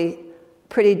probably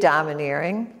pretty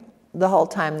domineering the whole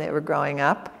time they were growing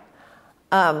up.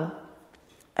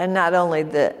 And not only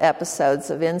the episodes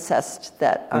of incest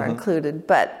that are mm-hmm. included,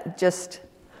 but just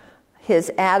his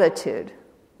attitude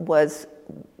was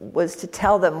to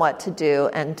tell them what to do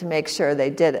and to make sure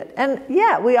they did it. And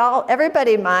yeah,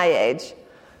 everybody my age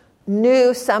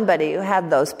knew somebody who had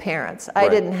those parents. I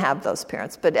didn't have those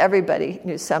parents, but everybody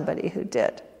knew somebody who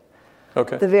did.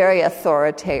 Okay. The very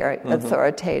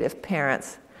authoritative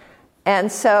parents.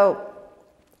 And so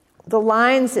the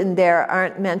lines in there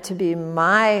aren't meant to be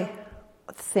my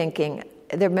thinking.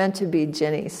 They're meant to be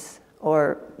Ginny's,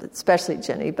 or especially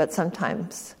Ginny, but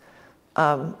sometimes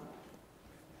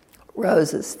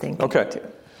Rose's thinking too.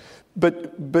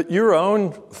 But your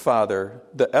own father,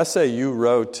 the essay you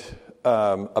wrote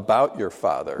about your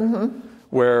father, mm-hmm.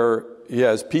 where he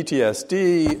has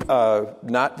PTSD,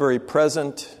 not very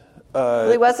present.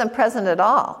 Well, he wasn't present at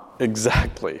all.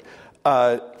 Exactly.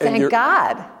 Thank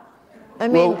God. I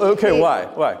mean, well, okay, why?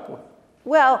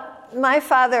 Well, my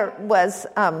father was.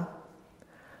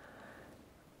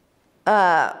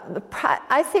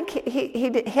 I think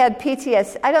he had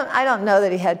PTSD. I don't know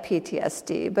that he had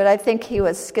PTSD, but I think he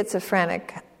was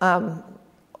schizophrenic.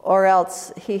 Or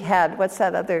else he had, what's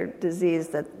that other disease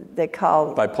that they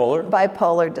call? Bipolar?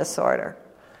 Bipolar disorder.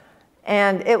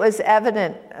 And it was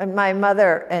evident, my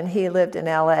mother and he lived in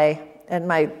LA, and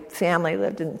my family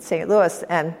lived in St. Louis,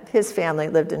 and his family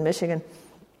lived in Michigan.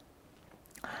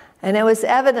 And it was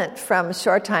evident from a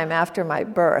short time after my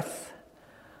birth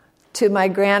to my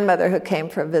grandmother, who came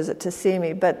for a visit to see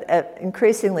me, but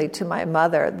increasingly to my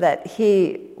mother, that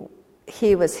he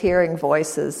was hearing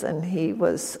voices, and he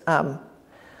was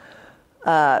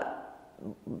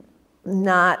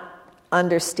not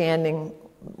understanding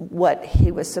what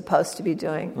he was supposed to be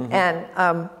doing. Mm-hmm.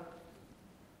 And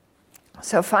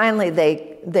so finally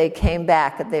they came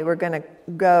back, and they were going to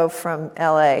go from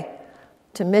LA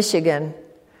to Michigan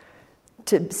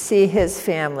to see his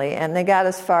family, and they got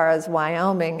as far as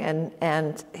Wyoming,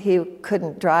 and he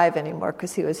couldn't drive anymore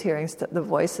because he was hearing the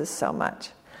voices so much.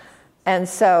 And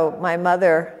so my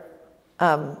mother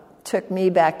took me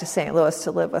back to St. Louis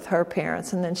to live with her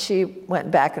parents, and then she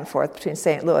went back and forth between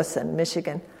St. Louis and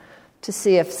Michigan to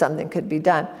see if something could be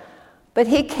done. But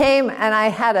he came, and I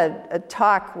had a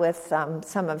talk with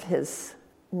some of his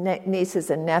nieces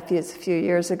and nephews a few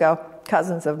years ago,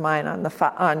 cousins of mine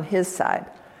on his side.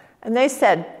 And they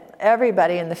said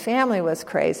everybody in the family was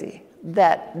crazy,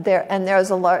 there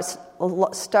was a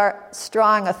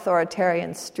strong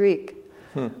authoritarian streak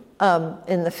in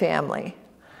the family.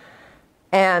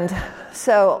 And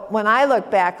so when I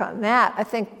look back on that, I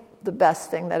think the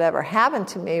best thing that ever happened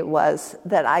to me was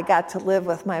that I got to live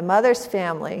with my mother's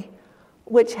family,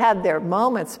 which had their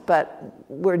moments, but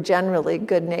were generally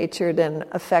good-natured and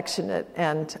affectionate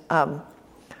and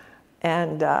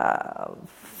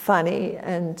funny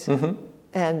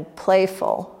and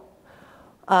playful,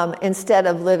 instead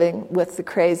of living with the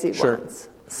crazy ones.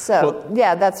 So,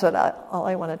 that's all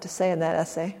I wanted to say in that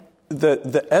essay.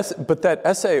 But that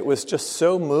essay was just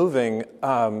so moving,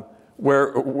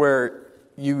 where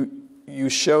you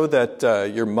show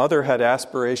that your mother had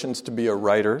aspirations to be a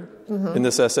writer. Mm-hmm. In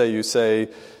this essay, you say,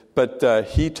 but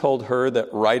he told her that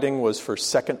writing was for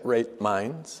second-rate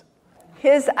minds.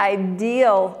 His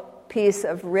ideal piece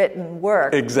of written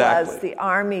work exactly. was the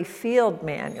Army Field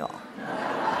Manual.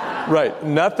 Right.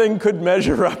 Nothing could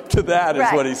measure up to that, is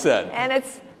right. what he said.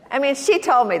 And she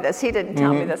told me this. He didn't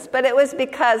tell me this. But it was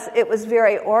because it was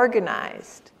very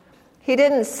organized. He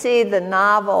didn't see the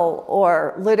novel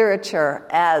or literature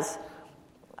as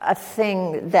a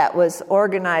thing that was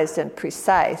organized and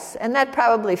precise. And that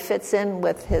probably fits in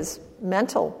with his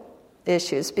mental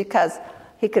issues, because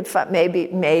he could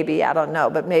maybe I don't know,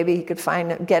 but maybe he could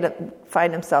find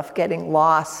himself getting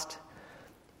lost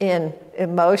in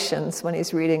emotions when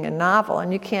he's reading a novel.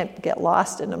 And you can't get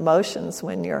lost in emotions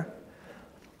when you're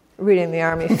reading the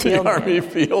Army Field Manual. Army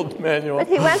Field Manual. But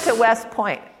he went to West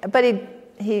Point. But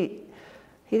he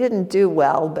didn't do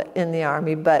well in the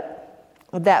Army, but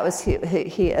that was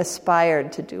he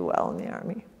aspired to do well in the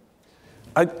Army.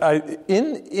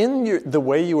 In the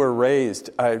way you were raised,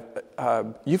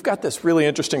 you've got this really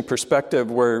interesting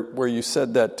perspective where you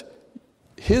said that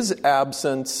his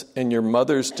absence and your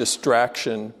mother's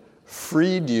distraction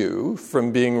freed you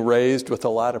from being raised with a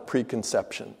lot of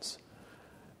preconceptions.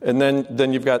 And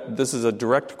then you've got, this is a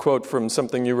direct quote from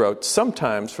something you wrote,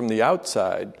 "Sometimes from the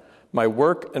outside, my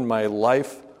work and my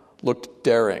life looked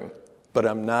daring, but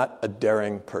I'm not a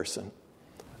daring person."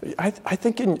 I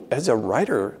think as a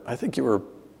writer, I think you were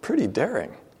pretty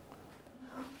daring.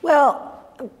 Well,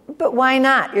 but why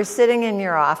not? You're sitting in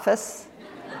your office.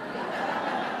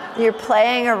 You're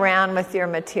playing around with your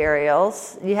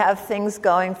materials. You have things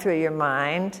going through your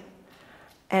mind.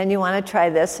 And you want to try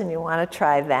this and you want to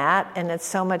try that. And it's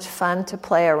so much fun to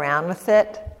play around with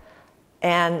it.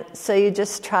 And so you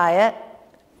just try it.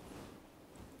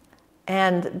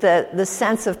 And the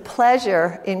sense of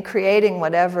pleasure in creating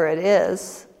whatever it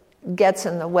is gets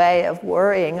in the way of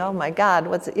worrying, oh my God,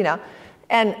 what's it,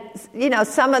 And,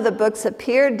 some of the books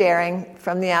appear daring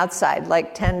from the outside,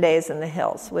 like 10 Days in the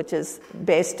Hills, which is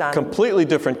based on... Completely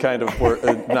different kind of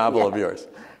novel of yours.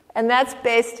 And that's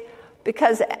based...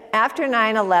 Because after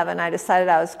 9/11, I decided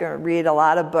I was going to read a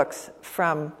lot of books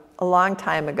from a long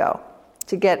time ago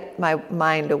to get my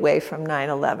mind away from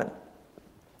 9/11.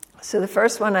 So the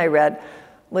first one I read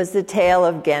was The Tale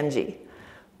of Genji,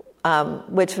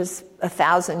 which was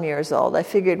 1,000 years old. I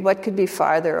figured what could be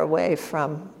farther away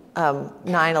from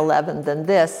 9/11 than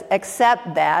this,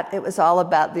 except that it was all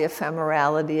about the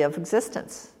ephemerality of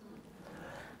existence.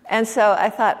 And so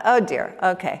I thought, oh dear,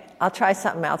 okay, I'll try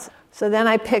something else. So then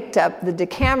I picked up The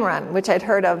Decameron, which I'd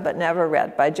heard of but never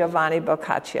read, by Giovanni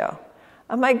Boccaccio.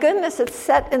 Oh my goodness, it's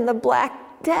set in the Black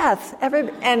Death.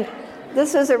 And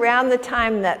this was around the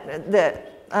time that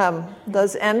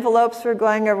those envelopes were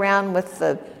going around with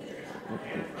the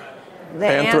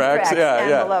anthrax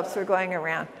envelopes were going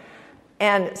around.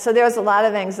 And so there was a lot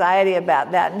of anxiety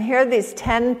about that. And here are these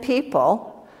 10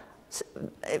 people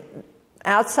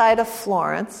outside of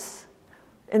Florence,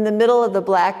 in the middle of the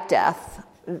Black Death,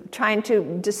 trying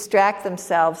to distract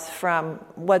themselves from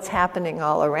what's happening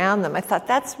all around them. I thought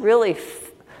that's really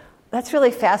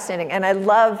fascinating, and I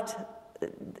loved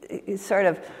sort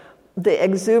of the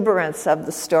exuberance of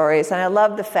the stories, and I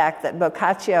loved the fact that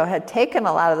Boccaccio had taken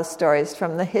a lot of the stories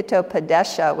from the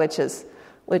Hitopadesha,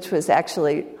 which was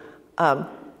actually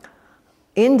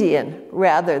Indian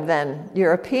rather than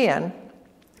European.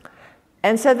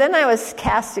 And so then I was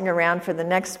casting around for the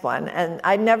next one, and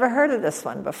I'd never heard of this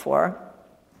one before.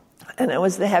 And it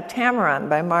was The Heptameron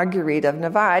by Marguerite of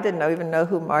Navarre. I didn't even know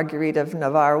who Marguerite of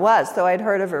Navarre was, though I'd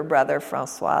heard of her brother,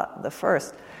 Francois I.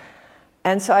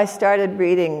 And so I started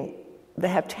reading the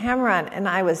Heptameron, and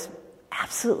I was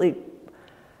absolutely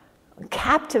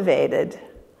captivated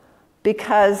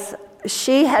because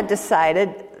she had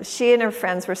decided, she and her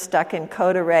friends were stuck in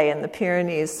Cotteret in the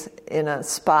Pyrenees in a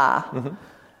spa,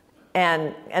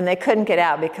 and they couldn't get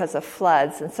out because of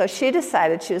floods. And so she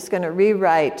decided she was going to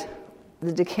rewrite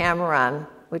the Decameron,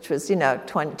 which was,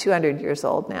 200 years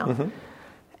old now.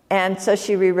 And so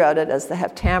she rewrote it as the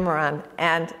Heptameron.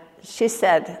 And she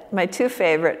said, my two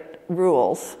favorite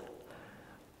rules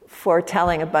for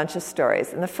telling a bunch of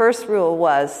stories. And the first rule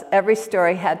was every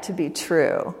story had to be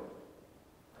true.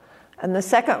 And the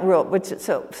second rule,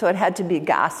 so it had to be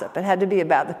gossip. It had to be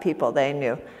about the people they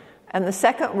knew. And the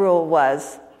second rule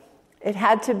was every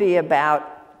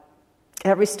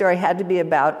story had to be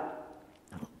about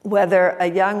whether a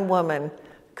young woman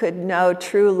could know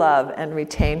true love and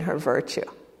retain her virtue.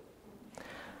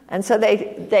 And so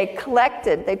they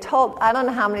told, I don't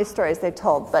know how many stories they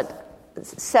told, but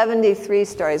 73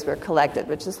 stories were collected,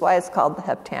 which is why it's called the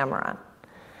Heptameron.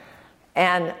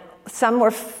 And some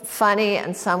were funny,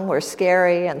 and some were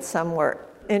scary, and some were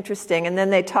interesting. And then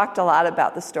they talked a lot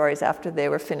about the stories after they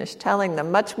were finished telling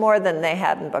them, much more than they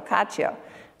had in Boccaccio.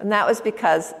 And that was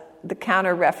because the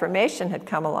Counter-Reformation had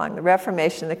come along. The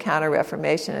Reformation, the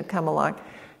Counter-Reformation had come along.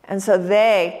 And so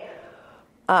they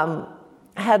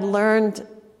had learned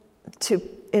to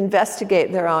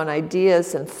investigate their own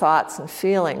ideas and thoughts and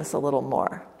feelings a little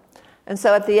more. And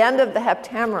so at the end of the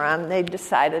Heptameron, they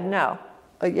decided, no,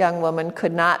 a young woman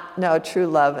could not know true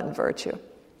love and virtue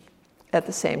at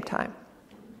the same time.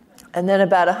 And then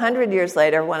about 100 years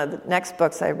later, one of the next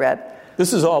books I read...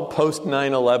 This is all post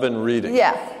 9/11 reading.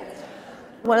 Yeah.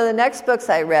 One of the next books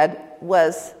I read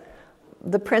was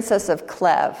The Princess of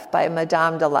Clèves by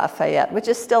Madame de Lafayette, which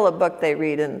is still a book they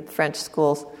read in French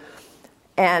schools.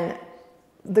 And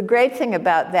the great thing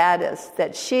about that is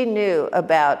that she knew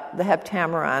about the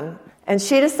Heptameron, and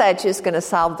she decided she was going to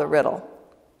solve the riddle.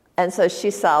 And so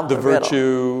she solved the riddle. The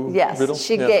virtue riddle?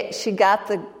 Yes. She got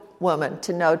the woman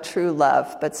to know true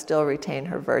love, but still retain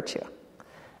her virtue.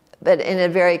 But in a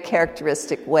very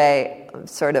characteristic way,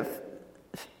 sort of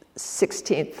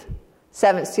 17th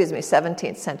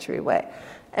century way.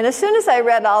 And as soon as I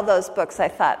read all those books, I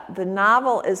thought, the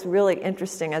novel is really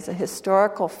interesting as a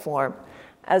historical form,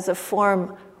 as a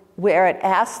form where it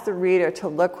asks the reader to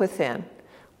look within,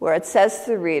 where it says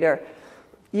to the reader,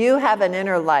 you have an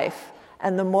inner life,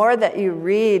 and the more that you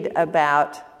read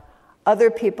about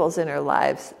other people's inner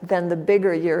lives, then the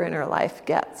bigger your inner life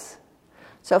gets.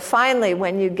 So finally,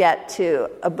 when you get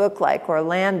to a book like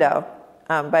Orlando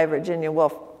by Virginia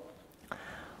Woolf,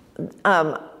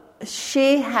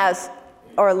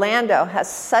 Orlando has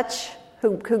such,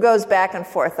 who goes back and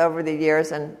forth over the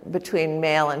years and between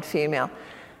male and female.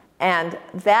 And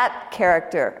that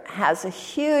character has a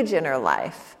huge inner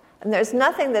life. And there's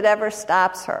nothing that ever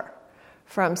stops her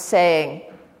from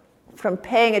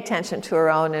paying attention to her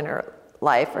own inner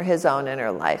life or his own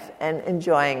inner life and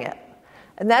enjoying it.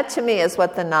 And that to me is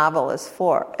what the novel is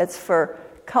for. It's for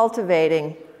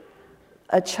cultivating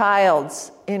a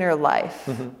child's inner life.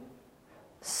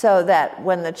 So that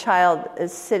when the child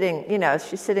is sitting,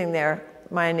 she's sitting there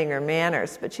minding her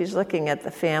manners, but she's looking at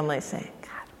the family saying,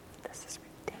 God, this is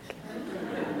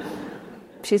ridiculous.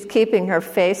 She's keeping her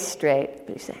face straight,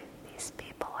 but she's saying, these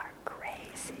people are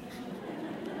crazy.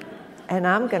 And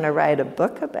I'm going to write a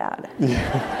book about it.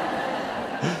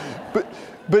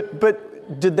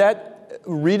 But did that,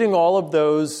 reading all of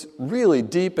those really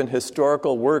deep and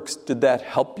historical works, did that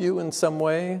help you in some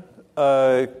way?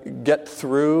 Get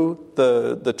through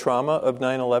the trauma of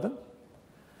 9/11?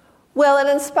 Well, it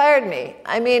inspired me.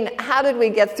 I mean, how did we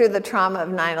get through the trauma of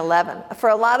 9/11? For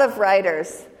a lot of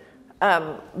writers,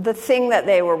 the thing that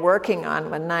they were working on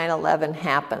when 9/11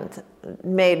 happened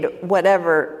made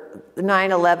whatever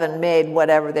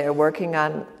they were working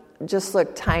on just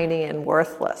look tiny and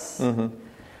worthless.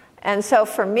 And so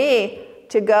for me,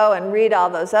 to go and read all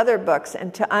those other books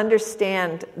and to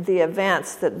understand the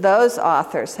events that those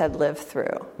authors had lived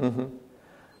through.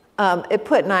 It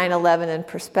put 9/11 in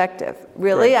perspective.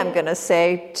 Really, right. I'm going to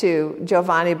say to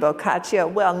Giovanni Boccaccio,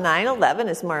 well, 9/11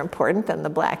 is more important than the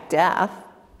Black Death.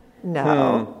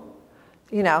 No.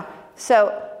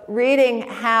 So reading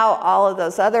how all of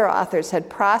those other authors had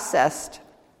processed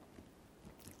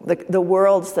the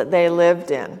worlds that they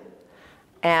lived in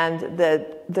and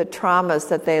the traumas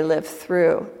that they lived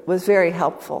through was very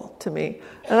helpful to me.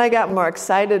 And I got more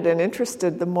excited and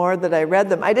interested the more that I read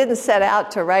them. I didn't set out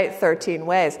to write 13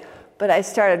 Ways, but I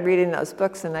started reading those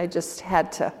books and I just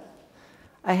had to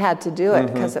I had to do it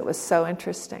because it was so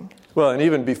interesting. Well, and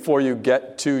even before you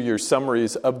get to your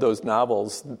summaries of those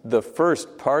novels, the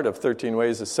first part of 13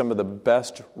 Ways is some of the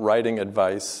best writing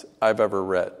advice I've ever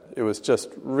read. It was just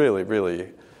really, really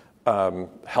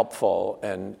helpful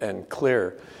and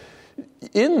clear.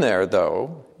 In there,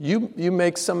 though, you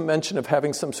make some mention of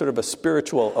having some sort of a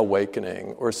spiritual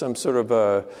awakening or some sort of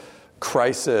a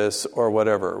crisis or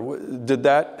whatever. Did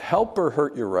that help or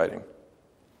hurt your writing?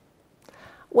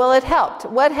 Well, it helped.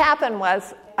 What happened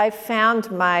was I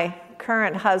found my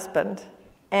current husband,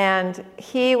 and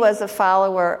he was a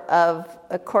follower of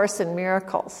A Course in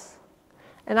Miracles.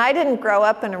 And I didn't grow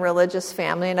up in a religious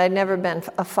family, and I'd never been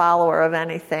a follower of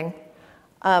anything.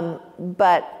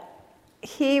 But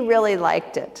he really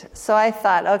liked it. So I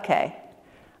thought, okay,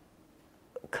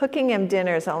 cooking him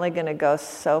dinner is only going to go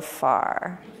so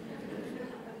far.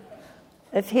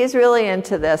 If he's really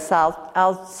into this,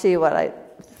 I'll see what I...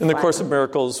 And the Course in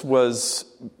Miracles was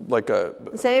like a...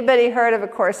 Has anybody heard of A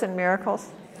Course in Miracles?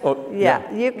 Oh,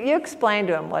 yeah. You explain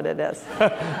to him what it is.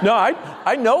 No,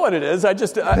 I know what it is.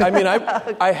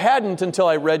 I hadn't until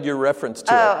I read your reference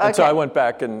to it. Okay. And so I went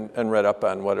back and read up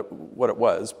on what it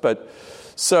was. But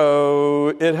so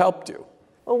it helped you.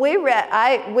 Well, we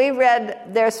read,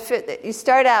 you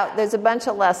start out, there's a bunch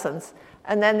of lessons,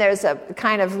 and then there's a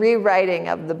kind of rewriting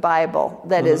of the Bible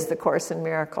that is the Course in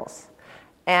Miracles.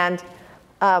 And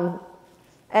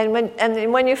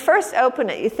when you first open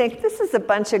it, you think, this is a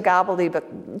bunch of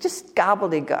gobbledygook, just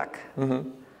gobbledygook.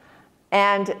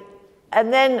 And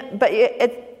then,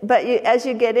 as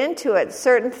you get into it,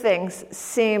 certain things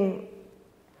seem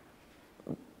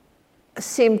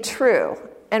true.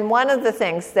 And one of the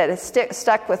things that has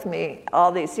stuck with me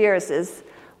all these years is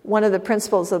one of the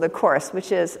principles of the Course,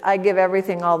 which is, I give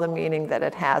everything all the meaning that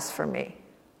it has for me.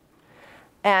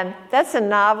 And that's a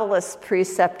novelist's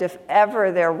precept if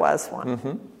ever there was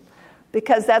one.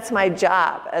 Because that's my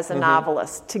job as a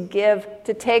novelist,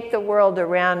 to take the world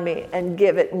around me and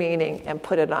give it meaning and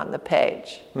put it on the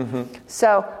page.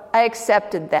 So I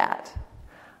accepted that.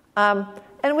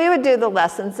 And we would do the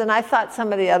lessons, and I thought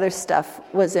some of the other stuff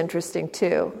was interesting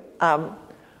too.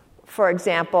 For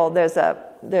example, there's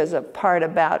a part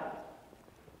about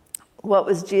what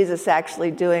was Jesus actually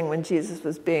doing when Jesus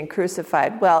was being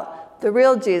crucified. Well, the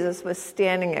real Jesus was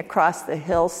standing across the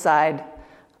hillside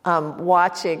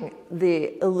watching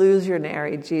the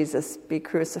illusionary Jesus be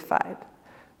crucified,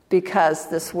 because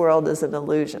this world is an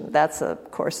illusion. That's a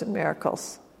Course in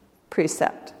Miracles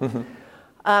precept. And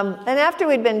after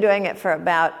we'd been doing it for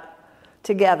about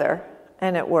together,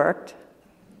 and it worked,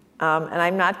 and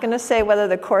I'm not going to say whether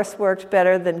the Course worked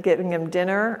better than giving him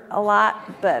dinner a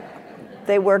lot, but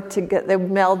they worked together, they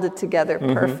melded together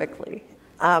perfectly.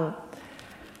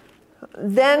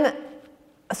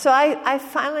 So I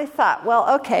finally thought,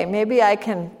 well, okay, maybe I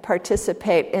can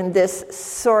participate in this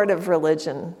sort of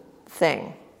religion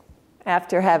thing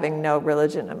after having no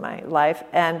religion in my life.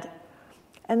 And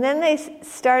then they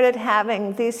started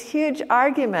having these huge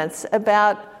arguments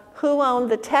about who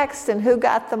owned the text and who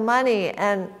got the money.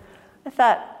 And I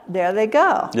thought, there they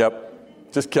go.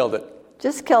 Yep, just killed it.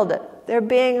 Just killed it. They're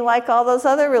being like all those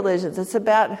other religions. It's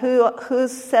about who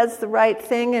says the right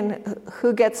thing and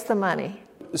who gets the money.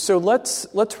 So let's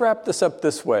wrap this up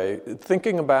this way.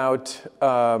 Thinking about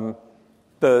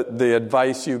the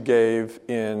advice you gave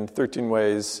in 13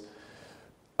 Ways,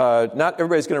 not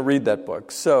everybody's going to read that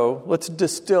book. So let's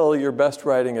distill your best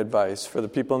writing advice for the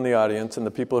people in the audience and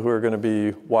the people who are going to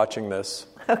be watching this.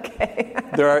 Okay.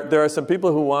 There are some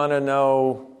people who want to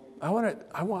know, I want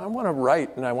to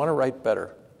write, and I want to write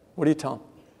better. What do you tell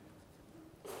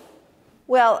them?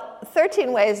 Well,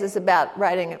 13 Ways is about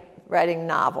writing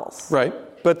novels. Right.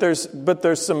 But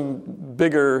there's some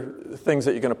bigger things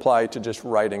that you can apply to just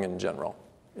writing in general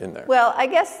in there. Well, I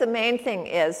guess the main thing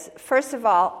is, first of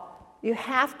all, you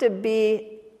have to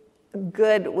be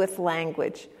good with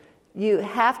language. You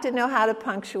have to know how to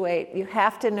punctuate. You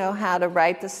have to know how to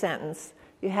write the sentence.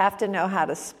 You have to know how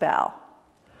to spell.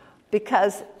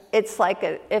 Because it's like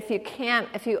if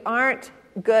you aren't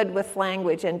good with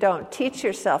language and don't teach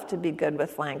yourself to be good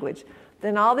with language,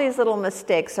 then all these little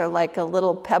mistakes are like a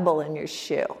little pebble in your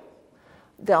shoe.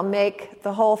 They'll make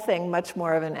the whole thing much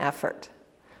more of an effort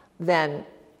than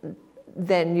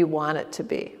you want it to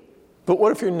be. But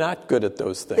what if you're not good at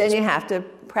those things? Then you have to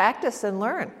practice and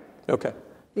learn. Okay.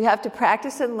 You have to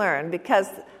practice and learn, because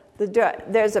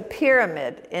there's a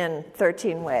pyramid in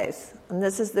 13 Ways, and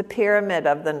this is the pyramid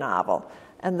of the novel.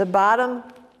 And the bottom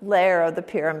layer of the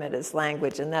pyramid is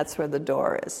language, and that's where the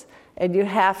door is. And you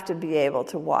have to be able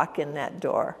to walk in that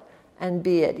door and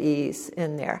be at ease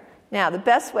in there. Now,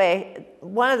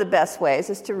 one of the best ways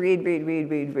is to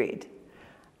read.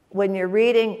 when you're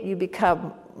reading, you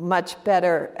become much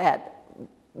better at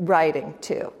writing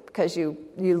too, because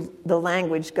the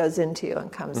language goes into you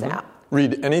and comes out.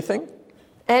 Read anything?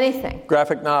 Anything.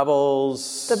 Graphic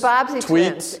novels? The Bobbsey tweets,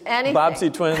 Twins. Anything. Bobbsey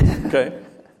Twins, okay.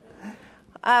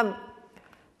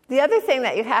 The other thing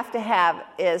that you have to have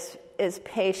is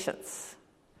patience.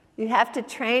 You have to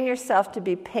train yourself to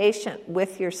be patient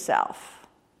with yourself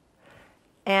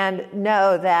and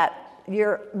know that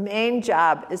your main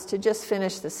job is to just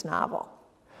finish this novel.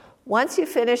 Once you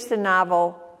finish the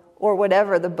novel, or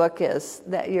whatever the book is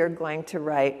that you're going to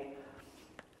write,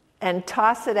 and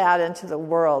toss it out into the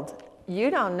world, you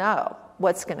don't know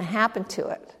what's going to happen to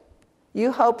it.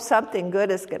 You hope something good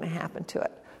is going to happen to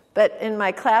it. But in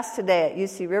my class today at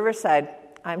UC Riverside,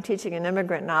 I'm teaching an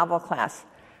immigrant novel class,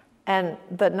 and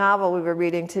the novel we were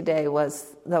reading today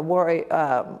was The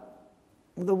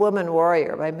Woman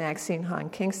Warrior by Maxine Hong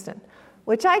Kingston,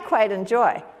 which I quite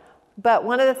enjoy. But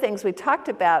one of the things we talked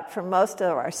about for most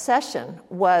of our session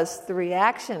was the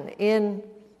reaction in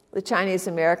the Chinese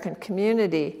American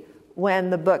community when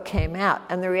the book came out.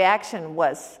 And the reaction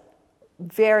was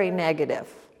very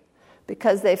negative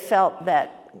because they felt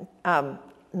that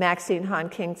Maxine Hong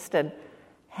Kingston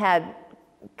had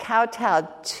kowtowed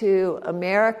to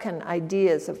American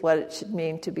ideas of what it should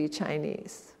mean to be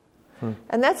Chinese.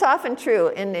 And that's often true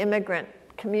in immigrant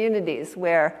communities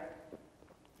where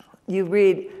you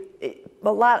read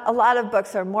a lot of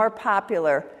books are more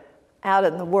popular out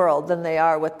in the world than they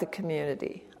are with the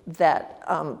community that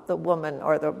the woman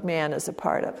or the man is a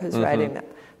part of who's writing them.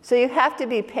 So you have to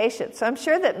be patient. So I'm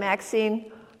sure that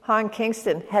Maxine Hong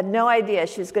Kingston had no idea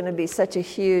she was going to be such a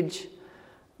huge,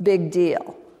 big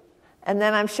deal. And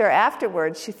then I'm sure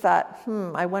afterwards she thought,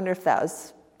 I wonder if that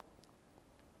was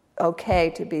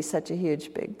okay to be such a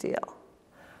huge, big deal.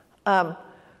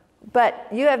 But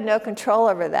you have no control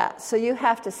over that. So you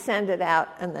have to send it out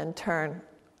and then turn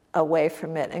away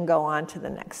from it and go on to the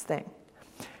next thing.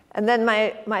 And then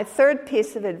my third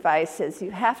piece of advice is you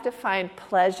have to find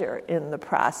pleasure in the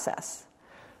process,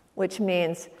 which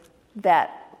means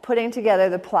that putting together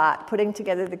the plot, putting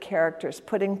together the characters,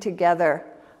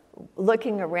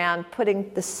 looking around,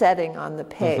 putting the setting on the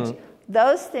page,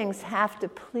 those things have to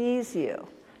please you.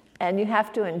 And you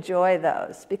have to enjoy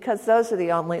those because those are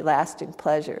the only lasting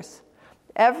pleasures.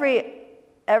 Every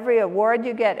award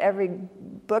you get, every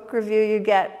book review you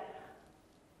get,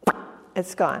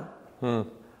 it's gone.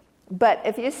 But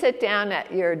if you sit down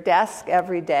at your desk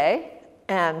every day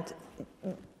and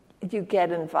you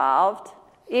get involved,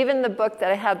 even the book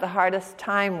that I had the hardest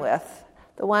time with,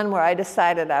 the one where I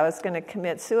decided I was going to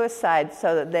commit suicide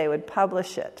so that they would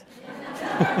publish it.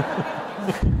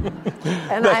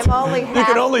 And I'm only half You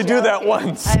can only joking. do that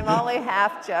once. I'm only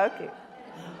half joking.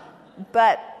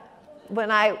 But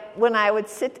when I would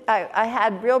sit, I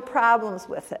had real problems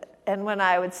with it. And when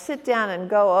I would sit down and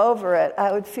go over it,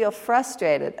 I would feel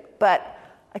frustrated. But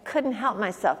I couldn't help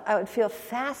myself. I would feel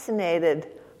fascinated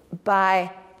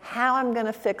by how I'm going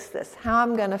to fix this, how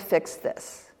I'm going to fix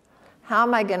this. How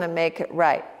am I going to make it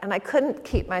right? And I couldn't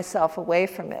keep myself away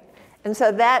from it. And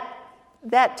so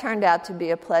that turned out to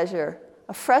be a pleasure,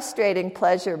 a frustrating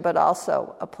pleasure, but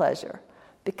also a pleasure,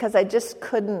 because I just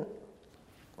couldn't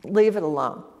leave it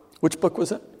alone. Which book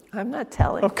was it? I'm not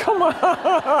telling. Oh, come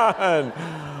on.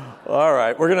 All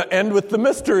right, we're going to end with the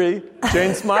mystery.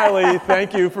 Jane Smiley,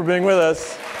 thank you for being with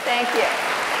us. Thank you.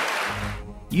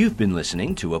 You've been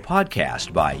listening to a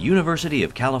podcast by University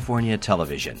of California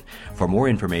Television. For more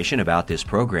information about this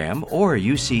program or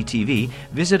UCTV,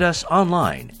 visit us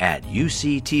online at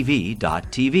uctv.tv.